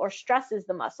muscle or stresses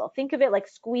the muscle, think of it like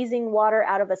squeezing water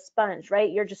out of a sponge,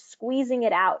 right? You're just squeezing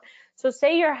it out. So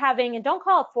say you're having, and don't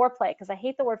call it foreplay because I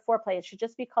hate the word foreplay. It should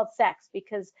just be called sex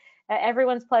because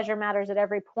everyone's pleasure matters at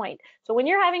every point. So when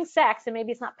you're having sex and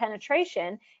maybe it's not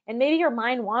penetration and maybe your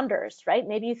mind wanders, right?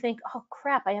 Maybe you think, oh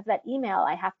crap, I have that email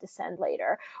I have to send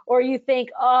later. Or you think,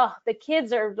 oh, the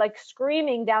kids are like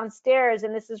screaming downstairs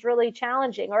and this is really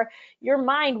challenging. Or your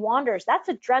mind wanders. That's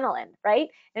adrenaline, right?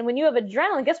 And when you have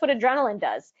adrenaline, guess what adrenaline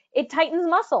does? It tightens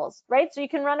muscles, right? So you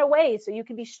can run away, so you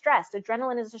can be stressed.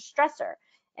 Adrenaline is a stressor.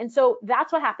 And so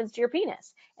that's what happens to your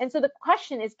penis. And so the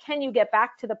question is, can you get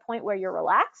back to the point where you're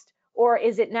relaxed? Or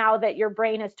is it now that your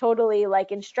brain is totally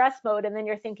like in stress mode and then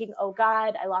you're thinking, oh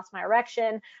God, I lost my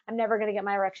erection. I'm never going to get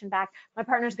my erection back. My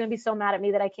partner's going to be so mad at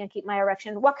me that I can't keep my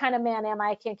erection. What kind of man am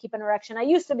I? I can't keep an erection. I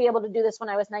used to be able to do this when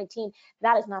I was 19.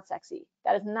 That is not sexy.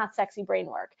 That is not sexy brain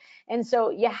work. And so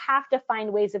you have to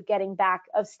find ways of getting back,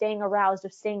 of staying aroused,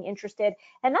 of staying interested.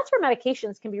 And that's where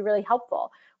medications can be really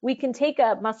helpful. We can take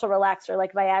a muscle relaxer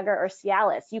like Viagra or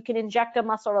Cialis. You can inject a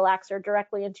muscle relaxer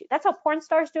directly into, that's how porn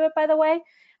stars do it, by the way.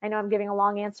 I know I'm giving a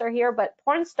long answer here, but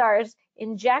porn stars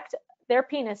inject their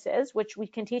penises, which we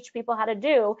can teach people how to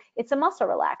do. It's a muscle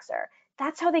relaxer.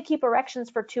 That's how they keep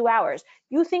erections for 2 hours.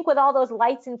 You think with all those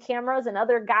lights and cameras and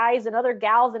other guys and other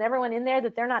gals and everyone in there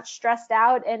that they're not stressed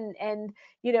out and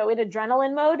you know, in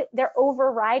adrenaline mode? They're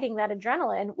overriding that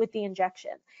adrenaline with the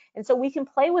injection. And so we can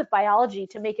play with biology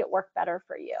to make it work better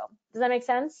for you. Does that make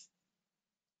sense?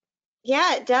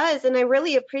 Yeah, it does. And I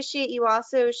really appreciate you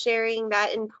also sharing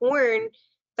that in porn,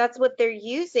 that's what they're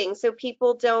using. So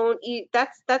people don't,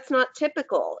 that's not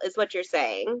typical, is what you're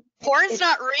saying. Porn's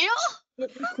not real?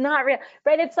 It's not real,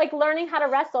 right? It's like learning how to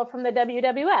wrestle from the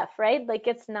WWF, right? Like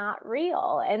it's not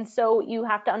real. And so you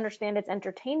have to understand it's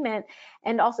entertainment.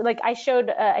 And also like I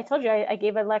showed, I told you, I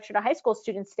gave a lecture to high school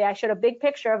students today. I showed a big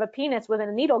picture of a penis with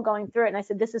a needle going through it. And I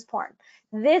said, this is porn.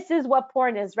 This is what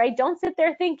porn is, right? Don't sit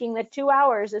there thinking that 2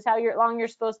 hours is how long you're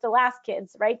supposed to last,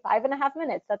 kids, right? 5.5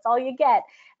 minutes, that's all you get.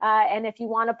 And if you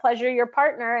want to pleasure your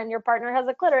partner and your partner has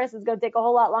a clitoris, it's going to take a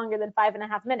whole lot longer than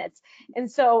 5.5 minutes. And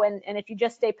so, and if you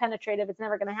just stay penetrative, it's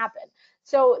never going to happen.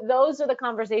 So those are the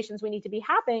conversations we need to be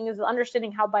having, is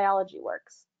understanding how biology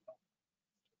works.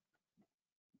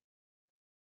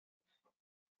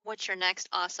 What's your next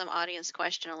awesome audience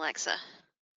question, Alexa?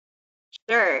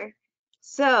 Sure.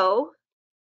 So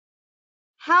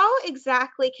how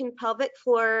exactly can pelvic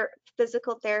floor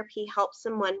physical therapy help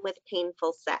someone with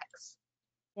painful sex?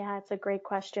 Yeah, it's a great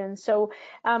question. So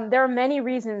there are many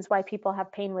reasons why people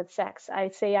have pain with sex.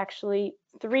 I'd say actually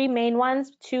 3 main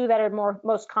ones, 2 that are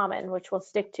most common, which we'll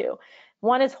stick to.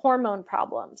 One is hormone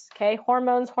problems, okay?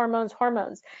 Hormones.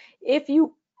 If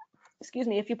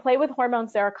you play with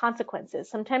hormones, there are consequences.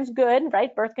 Sometimes good,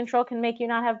 right? Birth control can make you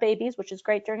not have babies, which is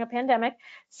great during a pandemic.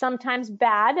 Sometimes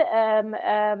bad,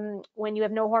 when you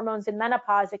have no hormones in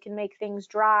menopause, it can make things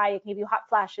dry. It can give you hot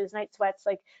flashes, night sweats.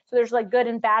 So there's like good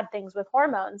and bad things with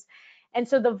hormones. And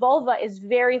so the vulva is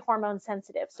very hormone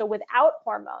sensitive. So without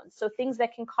hormones, so things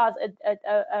that can cause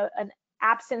an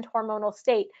absent hormonal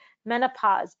state,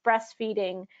 menopause,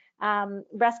 breastfeeding,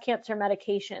 breast cancer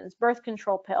medications, birth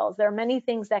control pills. There are many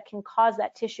things that can cause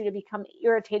that tissue to become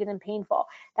irritated and painful.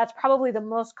 That's probably the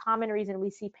most common reason we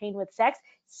see pain with sex.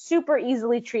 Super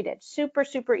easily treated,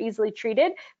 super easily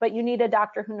treated, but you need a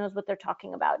doctor who knows what they're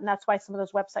talking about. And that's why some of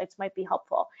those websites might be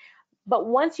helpful. But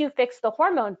once you fix the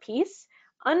hormone piece,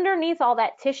 underneath all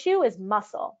that tissue is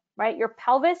muscle, right? Your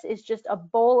pelvis is just a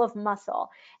bowl of muscle,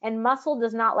 and muscle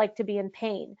does not like to be in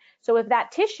pain. So if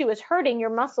that tissue is hurting, your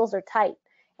muscles are tight.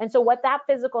 And so what that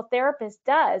physical therapist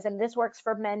does, and this works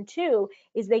for men too,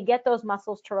 is they get those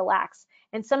muscles to relax.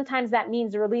 And sometimes that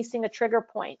means releasing a trigger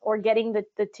point or getting the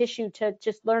tissue to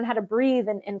just learn how to breathe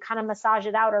and kind of massage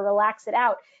it out or relax it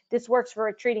out. This works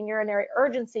for treating urinary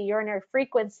urgency, urinary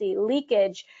frequency,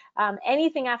 leakage,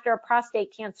 anything after a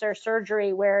prostate cancer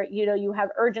surgery where you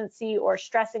have urgency or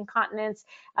stress incontinence.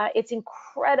 It's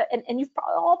incredible. And you've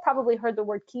all probably heard the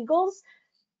word Kegels.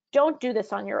 Don't do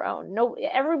this on your own. No,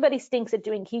 everybody stinks at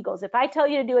doing Kegels. If I tell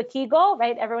you to do a Kegel,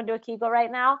 right? Everyone do a Kegel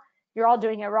right now. You're all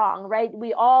doing it wrong, right?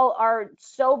 We all are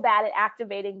so bad at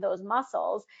activating those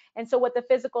muscles. And so what the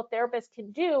physical therapist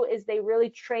can do is they really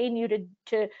train you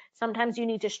to sometimes you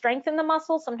need to strengthen the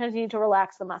muscles, sometimes you need to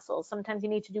relax the muscles, sometimes you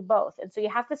need to do both. And so you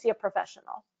have to see a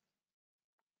professional.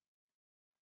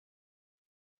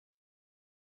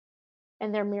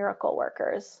 And they're miracle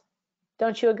workers.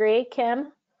 Don't you agree,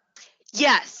 Kim?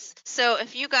 Yes. So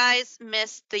if you guys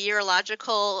missed the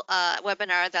urological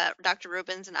webinar that Dr.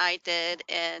 Rubens and I did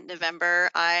in November,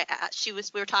 we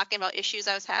were talking about issues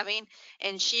I was having,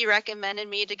 and she recommended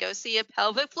me to go see a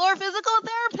pelvic floor physical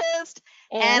therapist,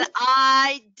 and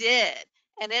I did,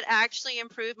 and it actually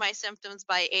improved my symptoms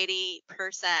by 80%.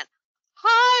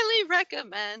 Highly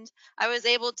recommend. I was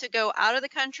able to go out of the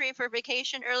country for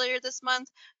vacation earlier this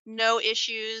month. No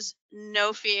issues,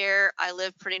 no fear. I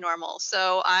live pretty normal.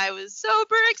 So I was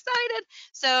super excited.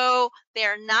 So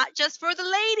they're not just for the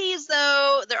ladies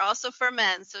though, they're also for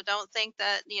men. So don't think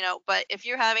that, but if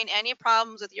you're having any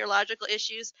problems with urological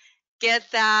issues, get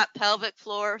that pelvic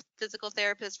floor physical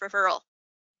therapist referral.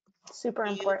 Super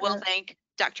important. You will thank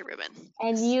Dr. Rubin.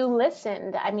 And you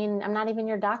listened. I mean, I'm not even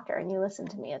your doctor, and you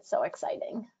listened to me. It's so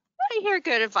exciting. I hear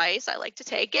good advice. I like to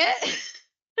take it.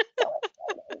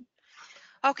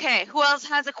 Okay, who else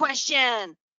has a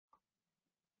question?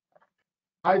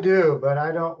 I do, but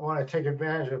I don't want to take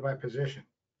advantage of my position.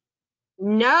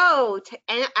 No,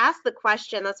 and ask the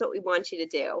question. That's what we want you to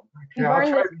do.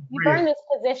 You burn this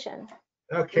position.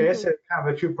 Okay, it's a kind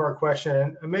of a two-part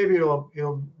question, and maybe it'll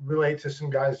relate to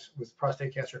some guys with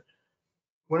prostate cancer.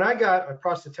 When I got a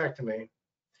prostatectomy,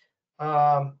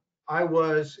 I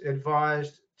was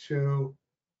advised to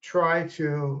try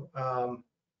to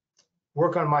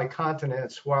work on my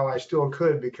continence while I still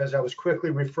could, because I was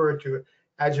quickly referred to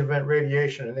adjuvant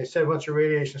radiation. And they said once your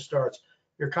radiation starts,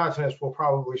 your continence will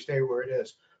probably stay where it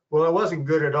is. Well, it wasn't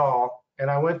good at all. And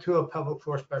I went to a pelvic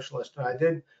floor specialist, and I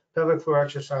did pelvic floor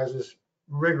exercises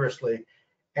rigorously,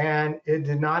 and it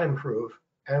did not improve.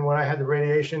 And when I had the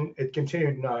radiation, it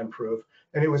continued to not improve.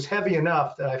 And it was heavy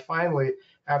enough that I finally,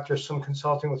 after some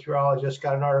consulting with urologists,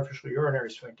 got an artificial urinary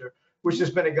sphincter, which has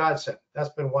been a godsend. That's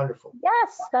been wonderful.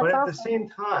 Yes, that's But at awesome. the same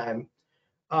time,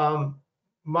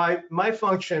 my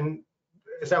function,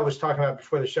 as I was talking about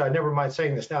before the show, I never mind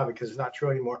saying this now because it's not true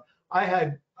anymore. I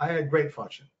had great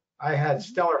function. I had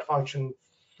stellar function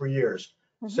for years.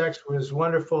 Sex was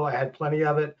wonderful. I had plenty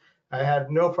of it. I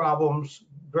had no problems,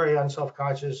 very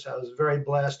unself-conscious. I was very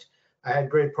blessed. I had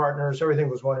great partners. Everything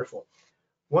was wonderful.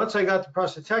 Once I got the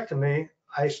prostatectomy,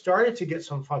 I started to get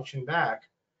some function back.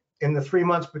 In the 3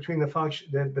 months between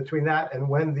that and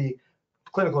when the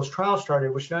clinical trial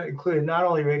started, which included not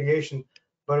only radiation,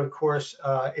 but of course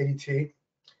ADT,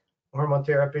 hormone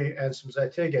therapy, and some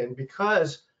Zytiga. And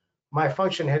because my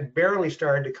function had barely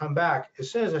started to come back,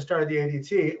 as soon as I started the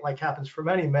ADT, like happens for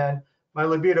many men, my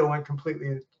libido went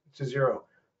completely to zero.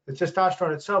 The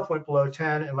testosterone itself went below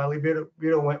 10, and my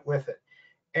libido went with it.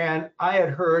 And I had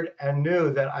heard and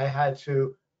knew that I had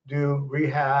to do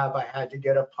rehab, I had to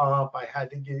get a pump, I had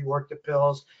to work the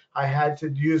pills, I had to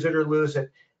use it or lose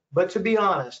it. But to be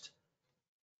honest,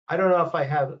 I don't know if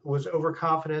I was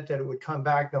overconfident that it would come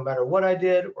back no matter what I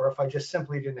did, or if I just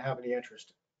simply didn't have any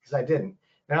interest, because I didn't.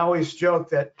 And I always joke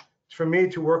that for me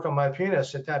to work on my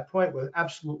penis at that point with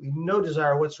absolutely no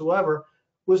desire whatsoever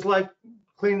was like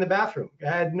cleaning the bathroom. I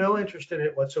had no interest in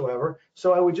it whatsoever.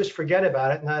 So I would just forget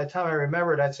about it. And by the time I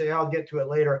remembered, I'd say, I'll get to it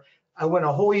later. I went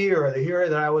a whole year, the year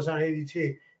that I was on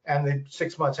ADT, and the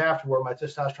 6 months afterward, my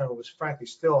testosterone was frankly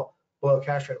still below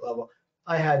castrate level.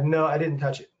 I didn't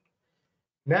touch it.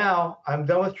 Now I'm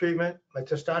done with treatment. My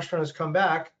testosterone has come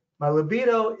back. My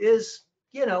libido is,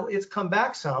 it's come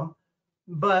back some,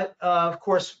 but of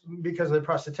course, because of the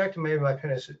prostatectomy, my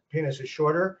penis is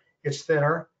shorter, it's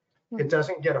thinner. It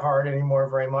doesn't get hard anymore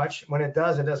very much. When it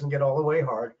does, it doesn't get all the way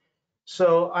hard.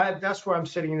 So that's where I'm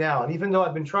sitting now. And even though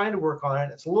I've been trying to work on it,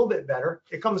 it's a little bit better.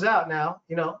 It comes out now,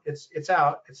 it's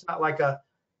out. It's not like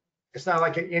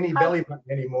any belly button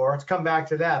anymore. It's come back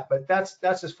to that, but that's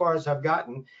as far as I've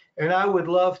gotten. And I would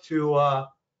love to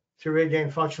regain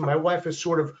function. My wife is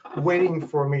sort of waiting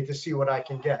for me to see what I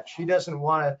can get. She doesn't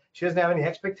have any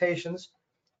expectations,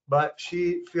 but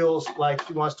she feels like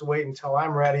she wants to wait until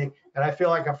I'm ready. And I feel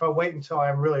like if I wait until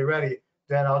I'm really ready,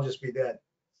 then I'll just be dead.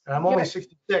 And I'm only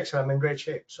 66 and I'm in great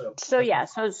shape. So yeah,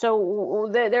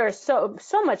 there is so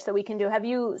much that we can do. Have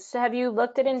you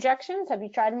looked at injections? Have you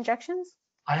tried injections?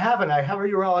 I haven't. I have a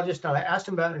urologist, and I asked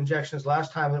him about injections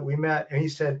last time that we met, and he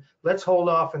said, let's hold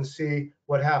off and see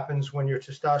what happens when your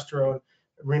testosterone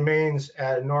remains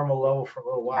at a normal level for a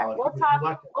little while.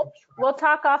 We'll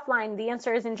talk offline. The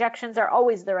answer is injections are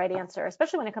always the right answer,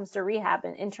 especially when it comes to rehab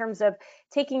in terms of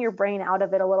taking your brain out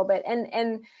of it a little bit.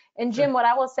 And Jim, what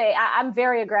I will say, I'm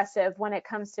very aggressive when it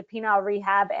comes to penile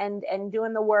rehab and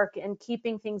doing the work and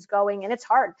keeping things going, and it's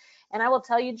hard. And I will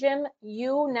tell you, Jim,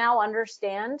 you now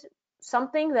understand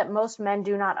something that most men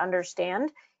do not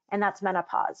understand, and that's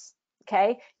menopause.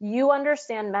 Okay, you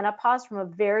understand menopause from a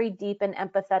very deep and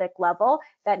empathetic level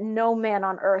that no man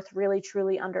on earth really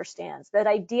truly understands. That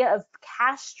idea of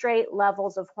castrate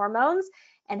levels of hormones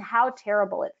and how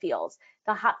terrible it feels.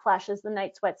 The hot flashes, the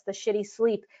night sweats, the shitty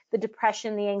sleep, the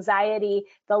depression, the anxiety,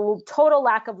 the total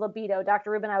lack of libido.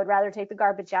 Dr. Rubin, I would rather take the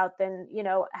garbage out than,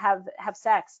 have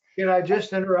sex. Can I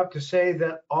just interrupt to say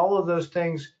that all of those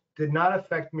things did not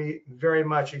affect me very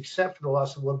much, except for the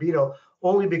loss of libido,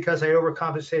 only because I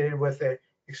overcompensated with a,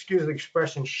 excuse the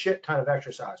expression, shit ton of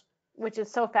exercise. Which is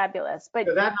so fabulous. But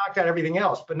so that knocked out everything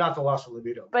else, but not the loss of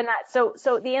libido. But not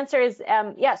so the answer is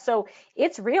yeah, so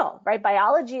it's real, right?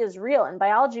 Biology is real, and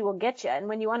biology will get you. And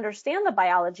when you understand the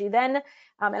biology, then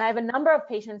and I have a number of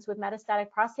patients with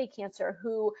metastatic prostate cancer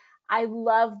who I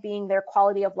love being their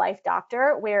quality of life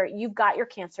doctor, where you've got your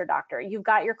cancer doctor, you've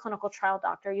got your clinical trial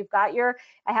doctor, you've got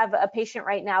I have a patient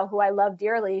right now who I love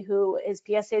dearly, who his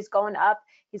PSA is going up.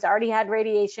 He's already had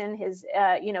radiation, he's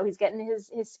getting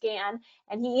his scan,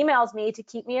 and he emails me to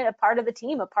keep me a part of the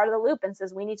team, a part of the loop, and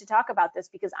says, we need to talk about this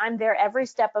because I'm there every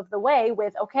step of the way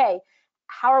with, okay,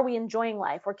 how are we enjoying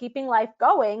life? We're keeping life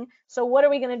going. So what are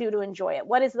we going to do to enjoy it?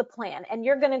 What is the plan? And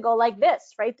you're going to go like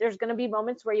this, right? There's going to be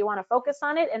moments where you want to focus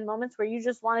on it and moments where you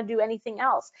just want to do anything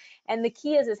else. And the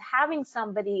key is having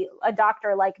somebody, a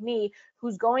doctor like me,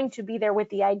 who's going to be there with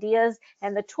the ideas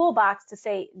and the toolbox to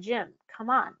say, Jim, come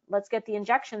on, let's get the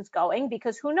injections going,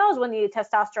 because who knows when the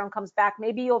testosterone comes back,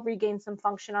 maybe you'll regain some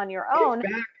function on your own.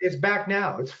 It's back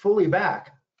now. It's fully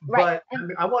back. Right. But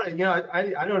I want to,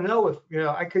 I don't know if,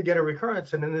 I could get a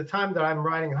recurrence. And in the time that I'm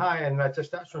riding high and my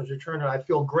testosterone's returned and I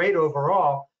feel great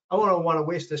overall, I want to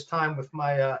waste this time with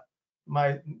my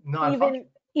non-function.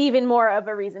 Even more of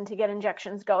a reason to get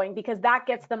injections going, because that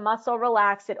gets the muscle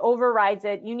relaxed. It overrides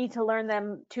it. You need to learn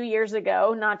them 2 years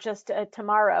ago, not just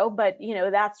tomorrow. But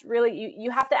that's really, you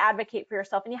have to advocate for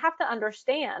yourself, and you have to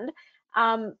understand.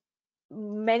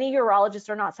 Many urologists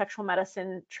are not sexual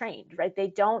medicine trained, right? They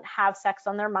don't have sex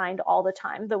on their mind all the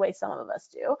time the way some of us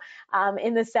do,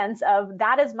 in the sense of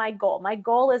that is my goal. My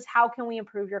goal is how can we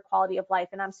improve your quality of life?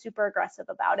 And I'm super aggressive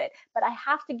about it. But I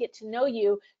have to get to know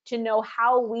you to know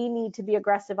how we need to be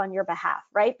aggressive on your behalf,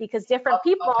 right? Because different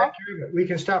people. I'll take care of it. We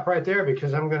can stop right there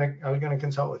because I was gonna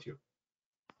consult with you.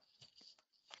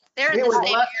 Anyway,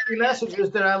 the last 3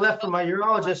 messages that I left from my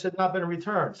urologist had not been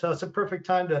returned. So it's a perfect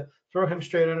time to throw him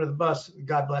straight under the bus.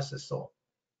 God bless his soul.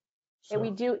 So. And we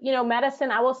do,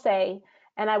 medicine, I will say,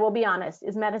 and I will be honest,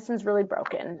 is medicine's really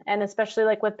broken. And especially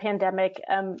like with pandemic,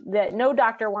 that no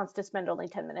doctor wants to spend only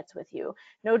 10 minutes with you.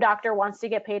 No doctor wants to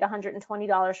get paid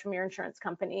 $120 from your insurance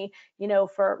company,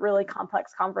 for really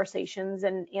complex conversations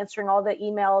and answering all the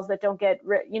emails that don't get,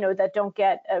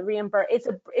 reimbursed.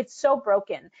 It's so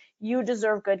broken. You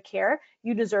deserve good care.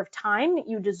 You deserve time.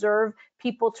 You deserve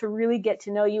people to really get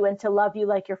to know you and to love you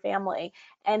like your family.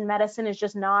 And medicine is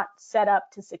just not set up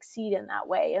to succeed in that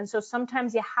way. And so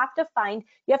sometimes you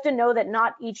have to know that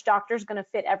not each doctor is going to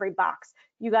fit every box.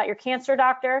 You got your cancer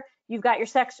doctor, you've got your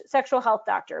sexual health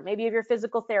doctor, maybe you have your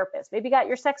physical therapist, maybe you got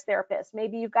your sex therapist,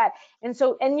 maybe you've got, and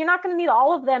you're not going to need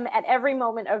all of them at every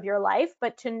moment of your life,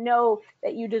 but to know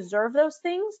that you deserve those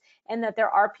things and that there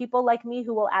are people like me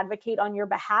who will advocate on your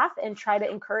behalf and try to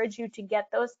encourage you to get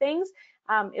those things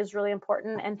is really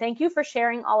important. And thank you for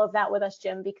sharing all of that with us,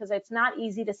 Jim, because it's not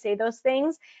easy to say those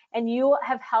things, and you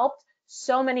have helped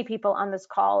so many people on this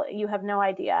call. You have no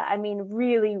idea. I mean,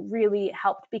 really, really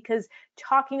helped, because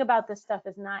talking about this stuff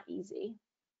is not easy.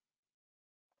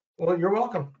 Well, you're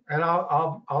welcome. And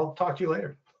I'll talk to you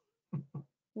later.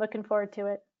 Looking forward to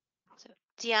it. So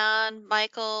Dion,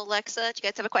 Michael, Lexa, do you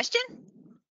guys have a question?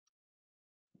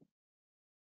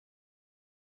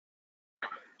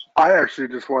 I actually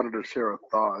just wanted to share a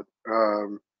thought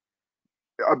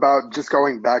about just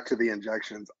going back to the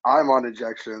injections. I'm on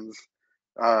injections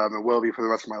and will be for the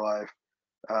rest of my life.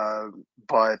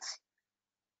 But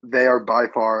they are by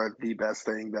far the best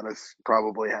thing that has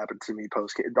probably happened to me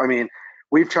post. I mean,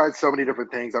 we've tried so many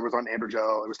different things. I was on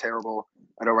Androgel. It was terrible.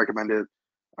 I don't recommend it.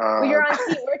 Well, you're on.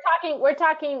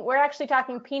 We're actually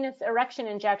talking penis erection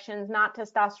injections, not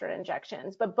testosterone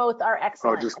injections, but both are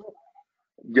excellent.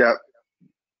 Yeah.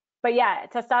 But yeah,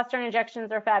 testosterone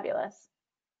injections are fabulous.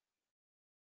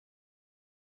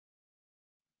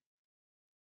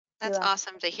 That's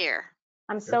awesome to hear.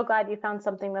 I'm so glad you found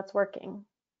something that's working.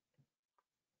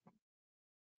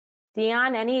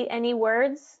 Dion, any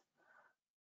words?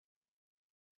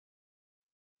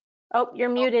 Oh, you're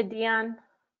muted, Dion.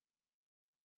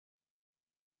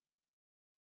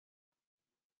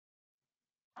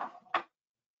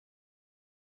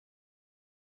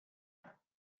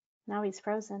 Now he's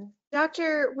frozen.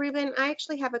 Dr. Rubin, I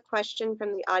actually have a question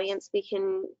from the audience we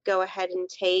can go ahead and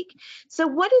take. So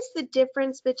what is the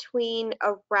difference between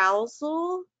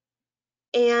arousal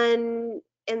and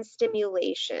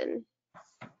stimulation?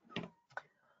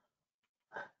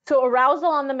 So arousal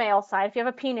on the male side, if you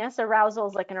have a penis, arousal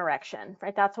is like an erection,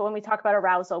 right? That's what when we talk about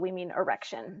arousal, we mean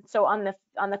erection. So on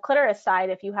the clitoris side,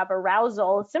 if you have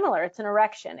arousal, it's similar. It's an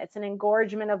erection. It's an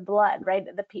engorgement of blood, right?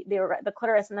 The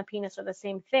clitoris and the penis are the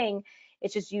same thing.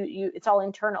 It's just it's all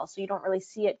internal, so you don't really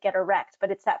see it get erect.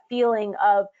 But it's that feeling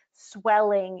of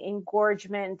swelling,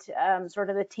 engorgement, sort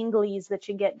of the tinglies that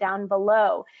you get down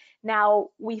below. Now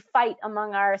we fight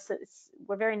among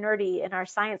we're very nerdy in our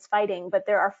science fighting, but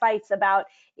there are fights about,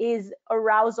 is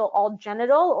arousal all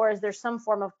genital, or is there some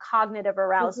form of cognitive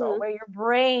arousal where your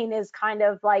brain is kind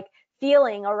of like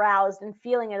feeling aroused and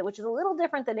feeling it, which is a little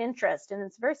different than interest, and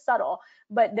it's very subtle.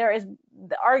 But there is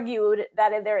argued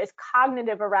that there is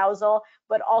cognitive arousal,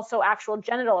 but also actual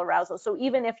genital arousal. So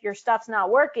even if your stuff's not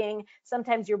working,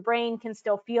 sometimes your brain can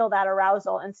still feel that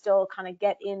arousal and still kind of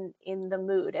get in the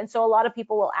mood. And so a lot of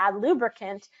people will add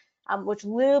lubricant, which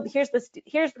lube, here's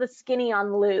the skinny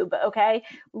on lube, okay?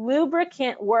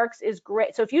 Lubricant works is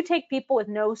great. So if you take people with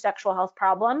no sexual health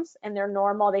problems and they're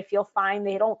normal, they feel fine,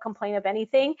 they don't complain of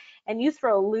anything, and you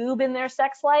throw lube in their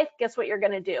sex life, guess what you're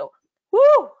gonna do?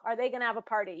 Woo! Are they gonna have a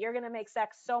party? You're gonna make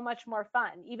sex so much more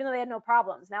fun, even though they had no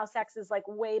problems. Now sex is like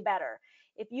way better.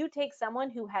 If you take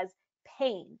someone who has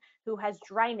pain, who has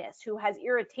dryness, who has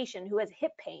irritation, who has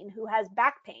hip pain, who has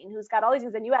back pain, who's got all these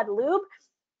things, and you add lube,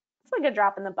 it's like a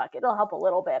drop in the bucket. It'll help a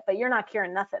little bit, but you're not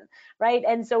curing nothing, right?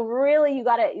 And so really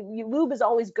lube is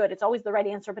always good. It's always the right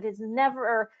answer, but it's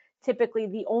never typically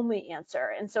the only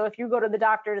answer. And so if you go to the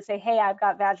doctor to say, hey, I've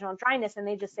got vaginal dryness, and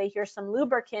they just say, here's some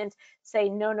lubricant, say,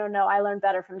 no, I learned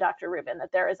better from Dr. Rubin,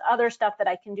 that there is other stuff that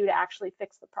I can do to actually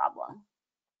fix the problem.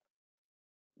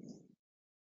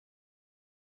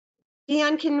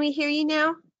 Dion, can we hear you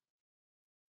now?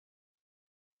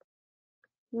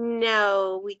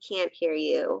 No, we can't hear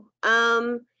you.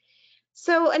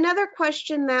 So another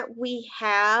question that we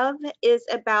have is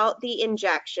about the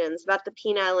injections, about the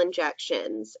penile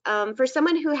injections. For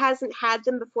someone who hasn't had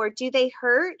them before, do they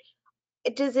hurt?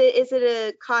 Is it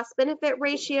a cost benefit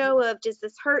ratio of, does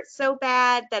this hurt so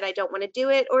bad that I don't want to do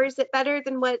it? Or is it better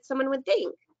than what someone would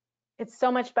think? It's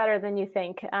so much better than you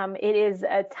think. It is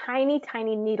a tiny,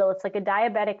 tiny needle. It's like a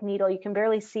diabetic needle. You can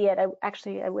barely see it.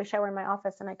 I wish I were in my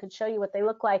office and I could show you what they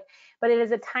look like. But it is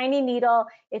a tiny needle.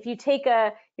 If you take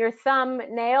your thumb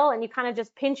nail and you kind of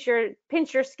just pinch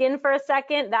your skin for a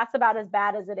second, that's about as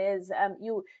bad as it is.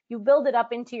 You build it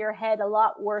up into your head a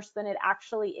lot worse than it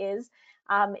actually is.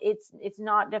 It's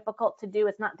not difficult to do.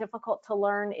 It's not difficult to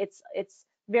learn. It's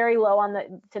very low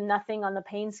to nothing on the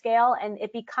pain scale, and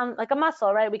it becomes like a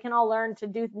muscle, right? We can all learn to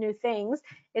do new things.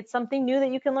 It's something new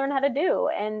that you can learn how to do,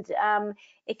 and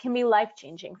it can be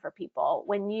life-changing for people.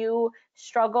 When you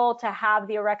struggle to have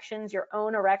the erections, your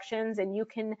own erections, and you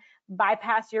can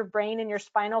bypass your brain and your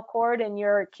spinal cord and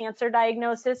your cancer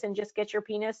diagnosis and just get your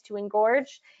penis to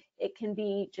engorge, it can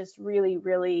be just really,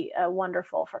 really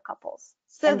wonderful for couples.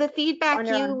 So and the feedback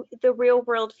the real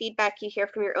world feedback you hear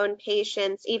from your own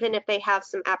patients, even if they have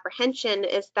some apprehension,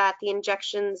 is that the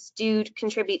injections do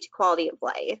contribute to quality of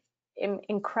life.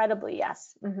 Incredibly,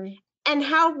 yes. Mm-hmm. And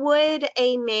how would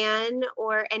a man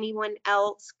or anyone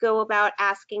else go about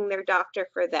asking their doctor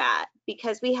for that?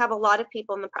 Because we have a lot of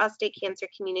people in the prostate cancer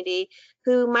community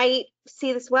who might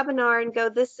see this webinar and go,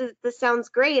 this sounds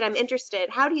great, I'm interested.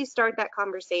 How do you start that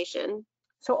conversation?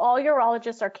 So all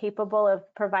urologists are capable of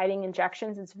providing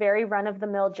injections. It's very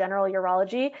run-of-the-mill general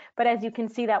urology, but as you can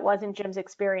see, that wasn't Jim's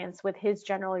experience with his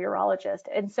general urologist.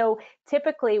 And so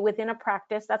typically within a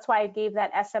practice, that's why I gave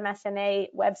that SMSNA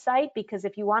website, because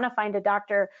if you want to find a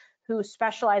doctor who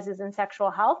specializes in sexual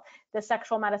health. The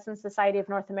Sexual Medicine Society of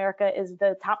North America is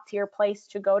the top tier place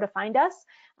to go to find us.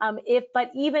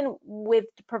 But even with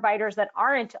providers that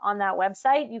aren't on that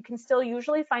website, you can still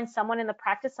usually find someone in the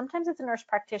practice. Sometimes it's a nurse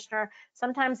practitioner.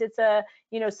 Sometimes it's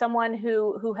someone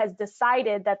who has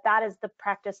decided that that is the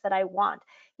practice that I want.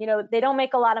 They don't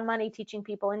make a lot of money teaching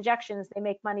people injections. They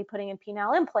make money putting in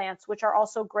penile implants, which are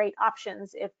also great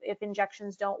options if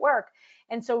injections don't work.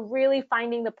 And so really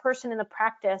finding the person in the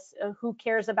practice who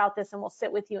cares about this and will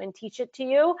sit with you and teach it to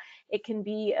you, it can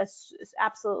be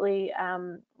absolutely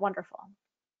wonderful.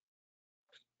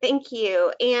 Thank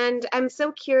you. And I'm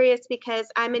so curious because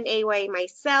I'm an AY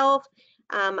myself.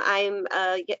 I'm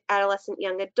a adolescent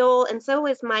young adult, and so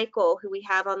is Michael, who we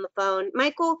have on the phone.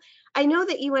 Michael, I know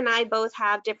that you and I both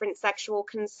have different sexual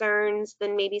concerns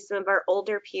than maybe some of our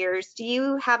older peers. Do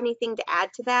you have anything to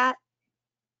add to that?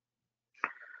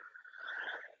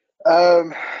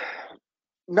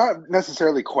 Not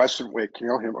necessarily question. Wait, can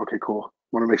you all hear me? Okay, cool.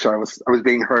 Want to make sure I was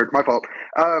being heard. My fault.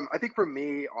 I think for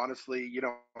me, honestly,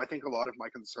 I think a lot of my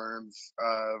concerns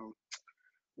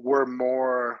were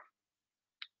more,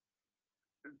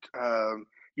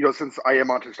 since I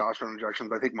am on testosterone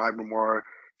injections, I think mine were more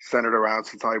centered around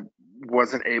since I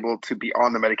wasn't able to be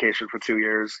on the medication for 2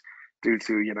 years due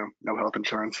to, no health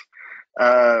insurance.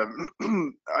 It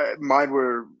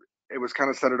was kind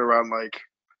of centered around like,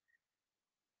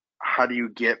 how do you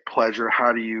get pleasure?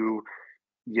 How do you,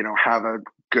 have a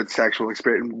good sexual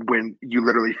experience when you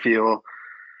literally feel,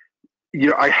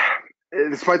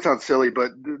 this might sound silly,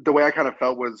 but the way I kind of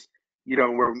felt was,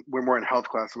 when we're in health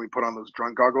class and we put on those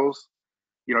drunk goggles,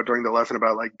 during the lesson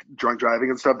about like drunk driving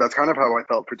and stuff, that's kind of how I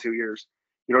felt for 2 years,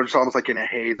 just almost like in a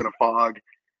haze and a fog.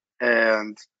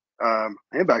 And I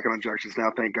am back on injections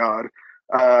now, thank God.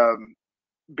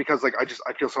 Because like,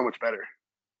 I feel so much better.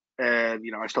 And,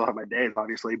 I still have my days,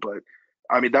 obviously, but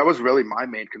I mean, that was really my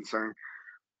main concern.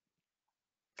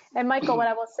 And Michael, what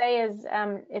I will say is,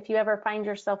 if you ever find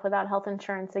yourself without health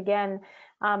insurance again,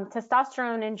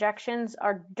 testosterone injections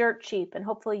are dirt cheap, and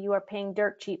hopefully you are paying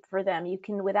dirt cheap for them. You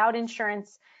can, without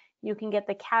insurance, you can get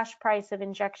the cash price of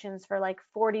injections for like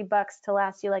 $40 to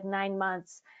last you like 9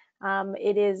 months.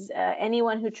 It is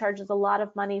anyone who charges a lot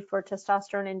of money for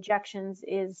testosterone injections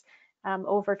is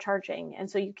overcharging, and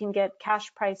so you can get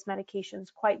cash price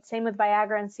medications. Same with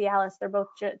Viagra and Cialis, they're both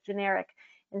generic.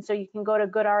 And so you can go to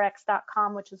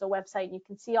goodrx.com, which is a website, and you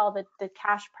can see all the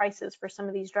cash prices for some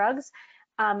of these drugs.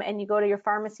 And you go to your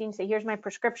pharmacy and say, here's my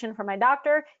prescription from my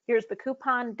doctor, here's the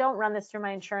coupon, don't run this through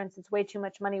my insurance, it's way too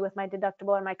much money with my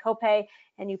deductible and my copay,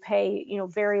 and you pay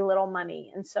very little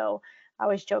money. And so I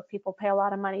always joke, people pay a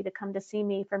lot of money to come to see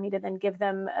me for me to then give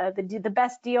them the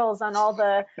best deals on all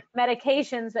the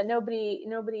medications that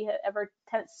nobody ever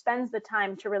spends the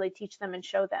time to really teach them and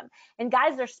show them. And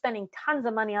guys are spending tons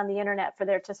of money on the internet for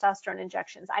their testosterone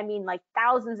injections. I mean, like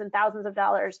thousands and thousands of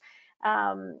dollars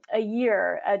a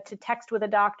year to text with a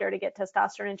doctor to get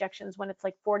testosterone injections when it's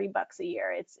like $40 a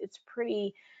year. It's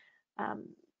pretty,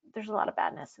 there's a lot of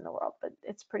badness in the world, but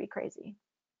it's pretty crazy.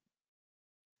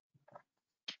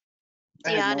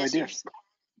 Yeah, no idea.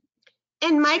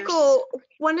 And Michael,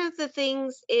 one of the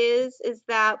things is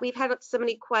that we've had so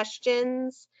many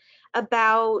questions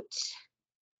about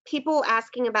people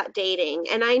asking about dating,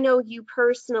 and I know you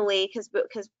personally because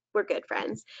we're good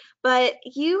friends, but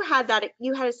you had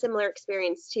a similar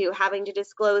experience too, having to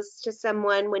disclose to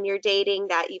someone when you're dating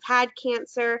that you've had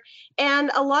cancer.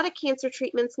 And a lot of cancer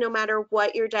treatments, no matter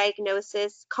what your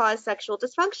diagnosis, cause sexual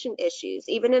dysfunction issues.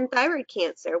 Even in thyroid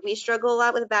cancer, we struggle a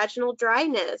lot with vaginal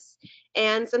dryness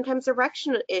and sometimes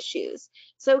erection issues.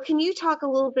 So can you talk a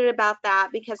little bit about that,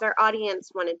 because our audience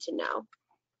wanted to know?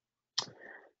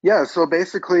 Yeah, so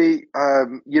basically,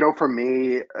 for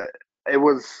me, it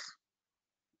was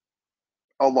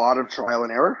a lot of trial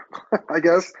and error, I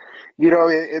guess.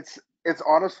 It's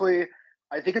honestly,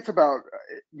 I think it's about,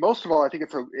 most of all, I think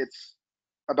it's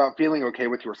about feeling okay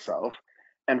with yourself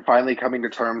and finally coming to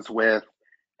terms with,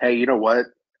 hey, you know what?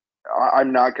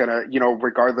 I'm not gonna,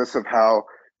 regardless of how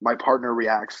my partner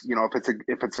reacts,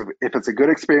 if it's a good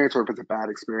experience or if it's a bad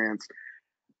experience,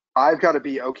 I've got to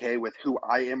be okay with who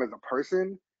I am as a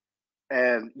person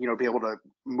and, be able to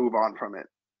move on from it.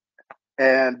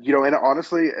 And,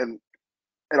 and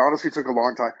it honestly took a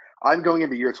long time. I'm going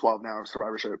into year 12 now of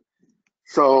survivorship.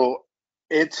 So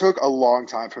it took a long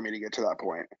time for me to get to that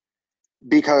point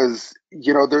because,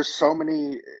 there's so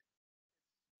many,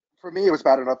 for me, it was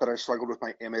bad enough that I struggled with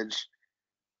my image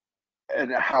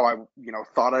and how I,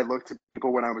 thought I looked to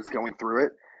people when I was going through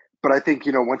it. But I think,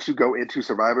 once you go into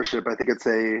survivorship, I think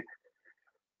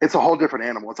it's a whole different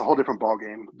animal. It's a whole different ball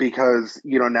game because,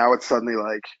 now it's suddenly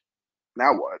like,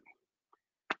 now what?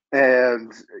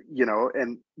 And, you know,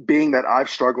 and being that I've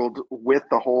struggled with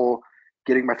the whole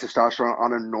getting my testosterone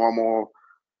on a normal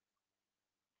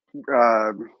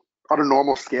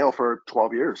scale for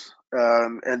 12 years.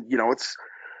 And, you know,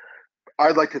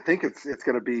 I'd like to think it's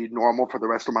going to be normal for the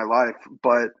rest of my life,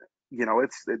 but, you know,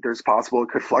 there's possible it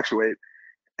could fluctuate.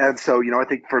 And so, you know, I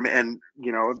think for me, and,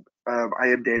 you know, I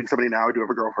am dating somebody now. I do have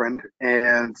a girlfriend,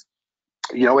 and,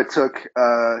 you know, it took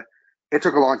a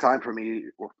long time for me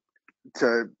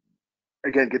to,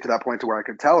 again, get to that point to where I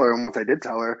could tell her. And once I did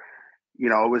tell her, you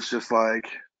know, it was just like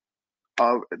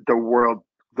the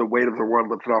weight of the world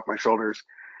lifted off my shoulders.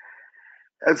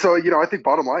 And so, you know, I think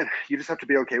bottom line, you just have to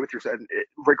be okay with yourself, and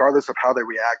regardless of how they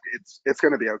react. It's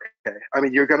going to be okay. I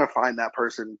mean, you're going to find that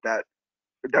person that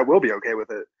will be okay with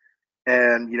it,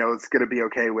 and, you know, it's going to be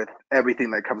okay with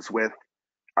everything that comes with.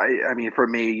 I mean, for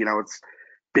me, you know, it's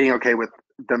being okay with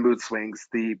the mood swings,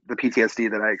 the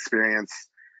PTSD that I experience,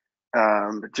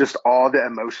 just all the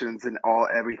emotions and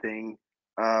everything,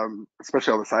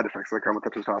 especially all the side effects that come with the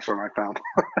testosterone. I found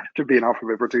after being off of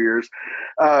it for 2 years,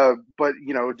 but,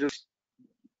 you know, just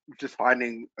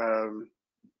finding,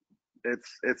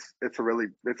 it's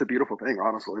a beautiful thing,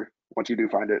 honestly, once you do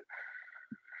find it.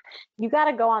 You got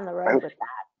to go on the road with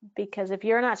that, because if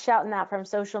you're not shouting that from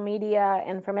social media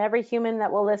and from every human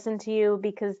that will listen to you,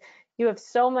 because you have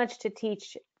so much to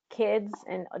teach kids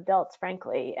and adults,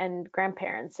 frankly, and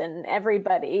grandparents and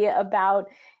everybody about,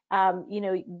 you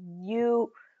know,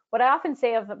 what I often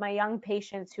say of my young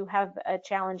patients who have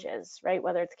challenges, right,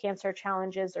 whether it's cancer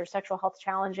challenges or sexual health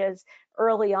challenges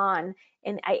early on,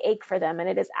 and I ache for them, and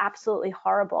it is absolutely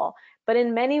horrible. But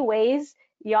in many ways,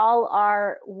 y'all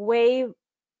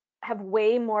have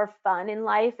way more fun in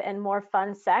life and more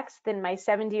fun sex than my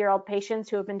 70-year-old patients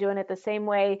who have been doing it the same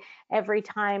way every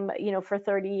time, you know, for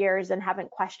 30 years and haven't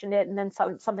questioned it. And then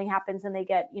something happens and they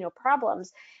get, you know,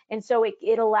 problems. And so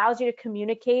it allows you to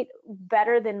communicate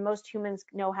better than most humans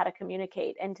know how to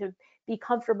communicate, and to be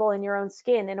comfortable in your own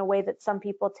skin in a way that some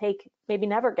people maybe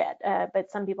never get,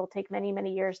 but some people take many,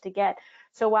 many years to get.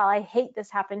 So while I hate this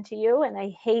happened to you, and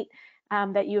I hate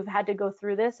that you've had to go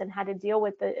through this and had to deal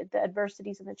with the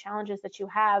adversities and the challenges that you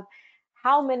have,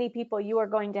 how many people you are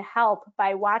going to help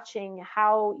by watching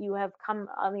how you have come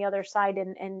on the other side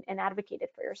and advocated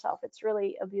for yourself. It's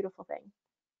really a beautiful thing.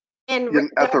 And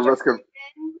at the Dr. risk of,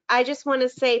 I just want to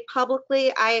say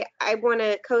publicly, I want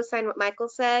to co-sign what Michael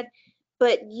said,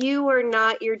 but you are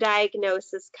not your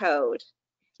diagnosis code.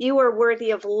 You are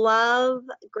worthy of love,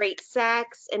 great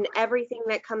sex, and everything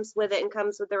that comes with it and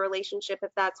comes with the relationship, if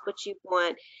that's what you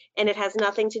want. And it has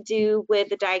nothing to do with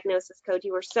the diagnosis code.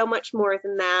 You are so much more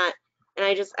than that. And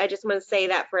I just want to say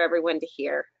that for everyone to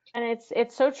hear. And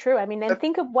it's so true. I mean, and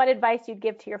think of what advice you'd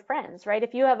give to your friends, right?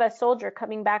 If you have a soldier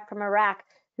coming back from Iraq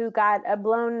who got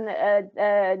blown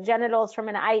genitals from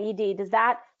an IED, does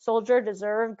that soldier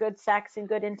deserve good sex and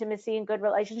good intimacy and good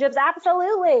relationships?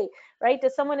 Absolutely, right?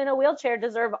 Does someone in a wheelchair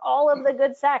deserve all of the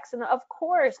good sex? And of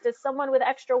course, does someone with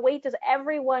extra weight,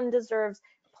 everyone deserves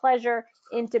pleasure,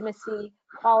 intimacy,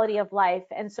 quality of life.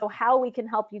 And so how we can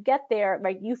help you get there,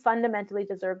 right? You fundamentally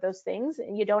deserve those things,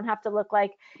 and you don't have to look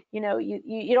like, you know,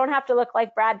 you don't have to look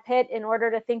like Brad Pitt in order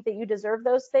to think that you deserve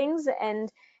those things.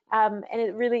 And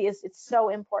it really is, it's so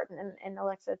important. And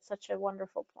Alexa, it's such a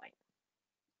wonderful point.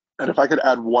 and if I could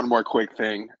add one more quick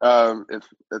thing,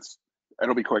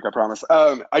 it'll be quick, I promise.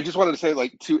 I just wanted to say,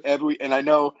 like, and I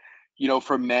know, you know,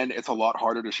 for men, it's a lot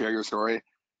harder to share your story,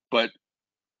 but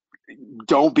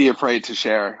don't be afraid to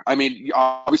share. I mean, you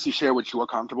obviously share what you are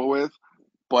comfortable with,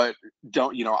 but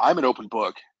don't, you know, I'm an open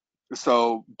book.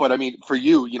 So, but I mean, for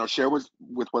you, you know, share with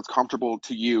what's comfortable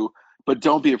to you, but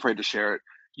don't be afraid to share it.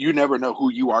 You never know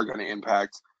who you are going to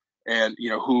impact, and, you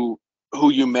know, who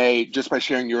you may, just by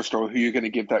sharing your story, who you're going to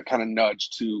give that kind of nudge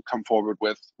to come forward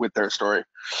with their story.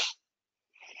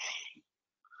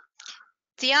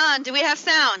 Dion, do we have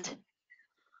sound?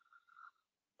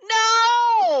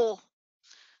 No.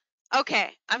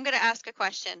 Okay, I'm going to ask a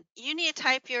question. You need to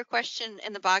type your question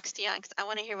in the box, Dion, because I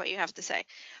want to hear what you have to say.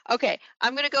 Okay,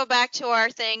 I'm going to go back to our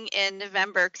thing in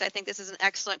November, because I think this is an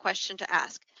excellent question to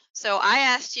ask. So I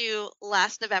asked you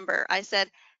last November, I said,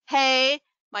 hey,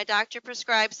 my doctor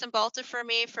prescribed Cymbalta for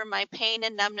me for my pain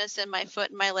and numbness in my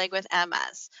foot and my leg with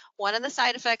MS. One of the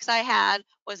side effects I had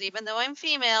was, even though I'm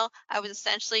female, I was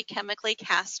essentially chemically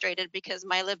castrated because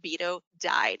my libido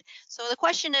died. So the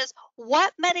question is,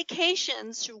 what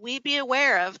medications should we be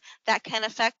aware of that can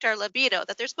affect our libido,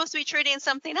 that they're supposed to be treating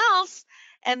something else,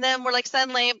 and then we're like,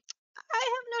 suddenly, I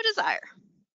have no desire?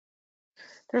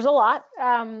 There's a lot,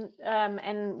 and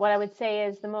what I would say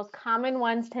is the most common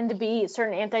ones tend to be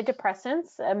certain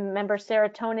antidepressants. Remember,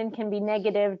 serotonin can be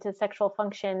negative to sexual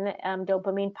function,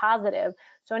 dopamine positive.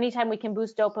 So anytime we can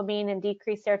boost dopamine and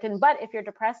decrease serotonin, but if you're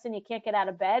depressed and you can't get out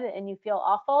of bed and you feel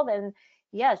awful, then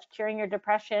yes, curing your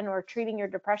depression or treating your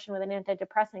depression with an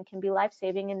antidepressant can be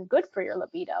life-saving and good for your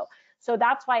libido. So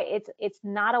that's why it's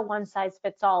not a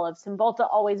one-size-fits-all of Cymbalta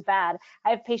always bad.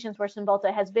 I have patients where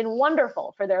Cymbalta has been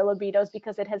wonderful for their libidos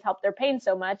because it has helped their pain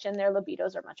so much and their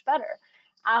libidos are much better.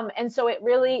 And so it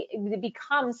really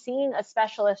becomes seeing a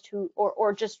specialist who,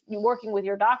 or just working with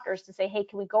your doctors to say, hey,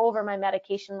 can we go over my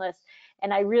medication list?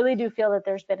 And I really do feel that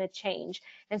there's been a change.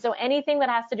 And so anything that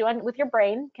has to do with your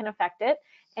brain can affect it.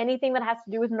 Anything that has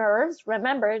to do with nerves,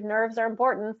 remember, nerves are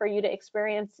important for you to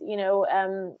experience, you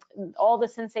know, all the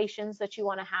sensations that you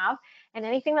want to have, and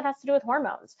anything that has to do with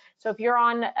hormones. So if you're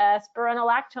on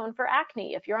spironolactone for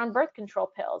acne, if you're on birth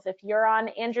control pills, if you're on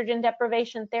androgen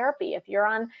deprivation therapy, if you're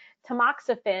on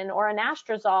tamoxifen or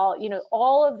anastrozole, you know,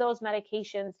 all of those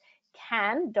medications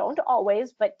can, don't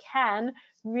always, but can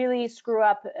really screw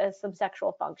up some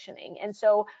sexual functioning. And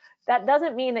so that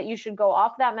doesn't mean that you should go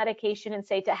off that medication and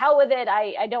say, to hell with it,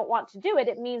 I don't want to do it.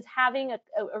 It means having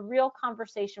a real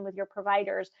conversation with your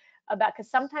providers about, because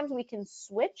sometimes we can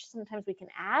switch, sometimes we can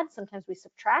add, sometimes we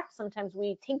subtract, sometimes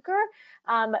we tinker,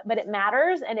 but it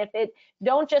matters. And if it,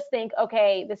 don't just think,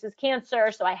 okay, this is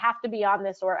cancer, so I have to be on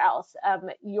this or else.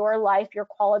 Your life, your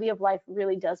quality of life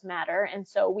really does matter. And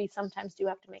so we sometimes do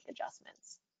have to make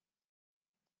adjustments.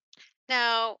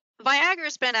 Now,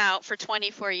 Viagra's been out for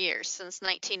 24 years, since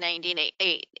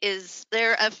 1998. Is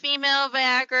there a female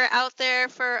Viagra out there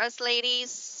for us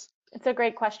ladies? It's a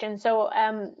great question. So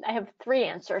I have 3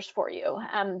 answers for you.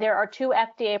 There are 2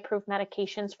 FDA-approved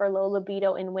medications for low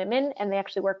libido in women, and they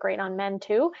actually work great on men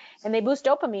too, and they boost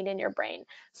dopamine in your brain.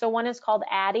 So one is called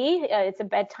Addyi. It's a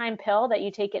bedtime pill that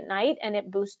you take at night, and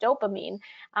it boosts dopamine,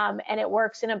 and it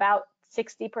works in about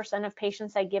 60% of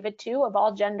patients I give it to, of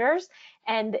all genders,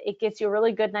 and it gets you a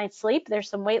really good night's sleep. There's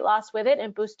some weight loss with it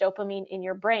and boosts dopamine in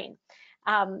your brain.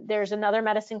 There's another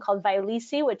medicine called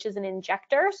Vyleesi, which is an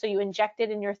injector. So you inject it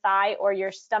in your thigh or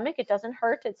your stomach. It doesn't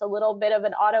hurt. It's a little bit of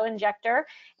an auto injector,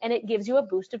 and it gives you a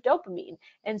boost of dopamine.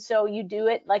 And so you do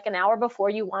it like an hour before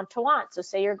you want to want. So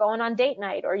say you're going on date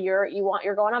night, or you're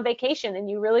going on vacation and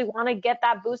you really want to get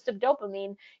that boost of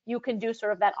dopamine, you can do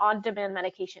sort of that on-demand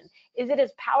medication. Is it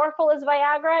as powerful as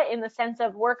Viagra in the sense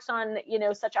of works on, you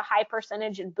know, such a high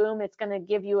percentage and boom, it's going to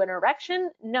give you an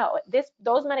erection? No,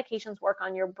 those medications work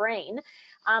on your brain.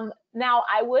 Now,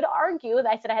 I would argue that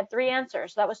I said I had 3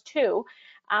 answers. So that was 2.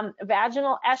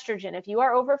 Vaginal estrogen, if you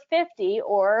are over 50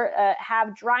 or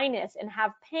have dryness and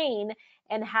have pain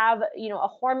and have, you know, a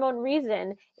hormone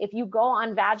reason, if you go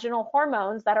on vaginal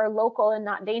hormones that are local and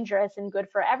not dangerous and good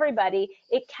for everybody,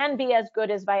 it can be as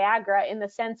good as Viagra in the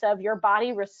sense of your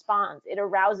body responds, it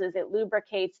arouses, it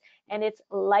lubricates, and it's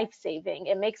life-saving.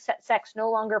 It makes sex no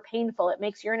longer painful. It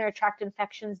makes urinary tract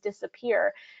infections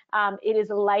disappear. It is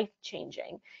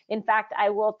life-changing. In fact, I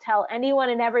will tell anyone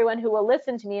and everyone who will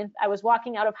listen to me, and I was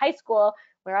walking out of high school,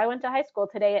 where I went to high school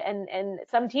today, and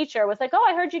some teacher was like, oh,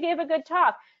 I heard you gave a good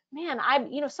talk. Man,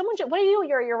 someone, what are you,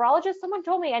 you're a urologist? Someone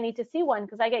told me I need to see one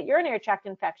because I get urinary tract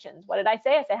infections. What did I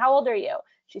say? I said, how old are you?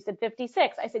 She said,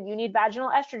 56. I said, you need vaginal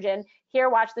estrogen. Here,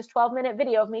 watch this 12-minute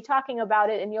video of me talking about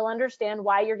it, and you'll understand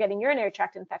why you're getting urinary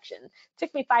tract infection. It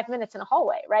took me 5 minutes in a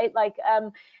hallway, right? Like,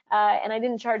 and I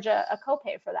didn't charge a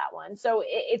copay for that one. So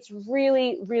it's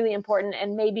really, really important,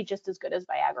 and maybe just as good as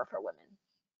Viagra for women.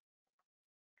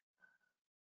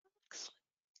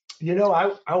 You know, I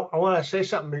want to say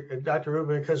something, Dr.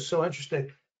 Rubin, because it's so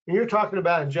interesting. When you're talking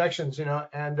about injections, you know,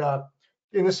 and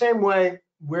in the same way,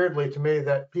 weirdly to me,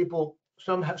 that people,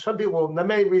 some people, the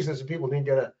main reasons that people didn't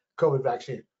get a COVID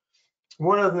vaccine,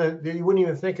 one of them that you wouldn't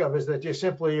even think of is that you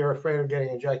simply are afraid of getting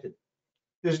injected.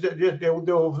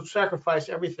 They'll sacrifice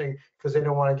everything because they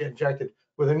don't want to get injected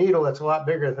with a needle that's a lot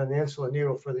bigger than the insulin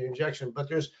needle for the injection. But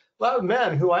there's a lot of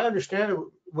men who I understand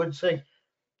would say,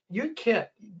 you can't,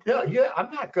 no,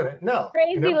 I'm not gonna, no.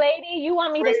 Crazy, you know? lady, you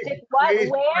want me to stick what, crazy,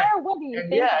 where? right. What do you And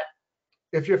think? yet,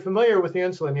 if you're familiar with the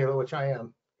insulin needle, which I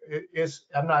am,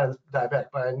 I'm not a diabetic,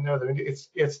 but I know that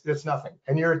it's nothing.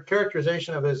 And your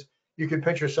characterization of it is you can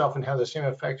pinch yourself and have the same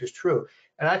effect is true.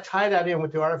 And I tie that in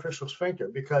with the artificial sphincter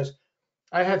because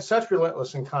I had such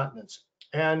relentless incontinence.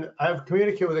 And I've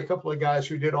communicated with a couple of guys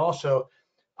who did also.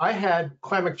 I had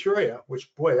climacturia, which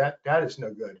boy, that is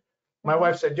no good. My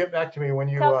wife said, get back to me when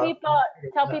you tell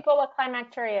people what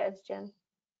climacturia is, Jim.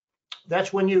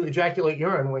 That's when you ejaculate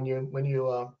urine when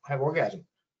you have orgasm.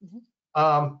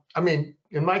 I mean,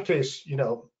 in my case, you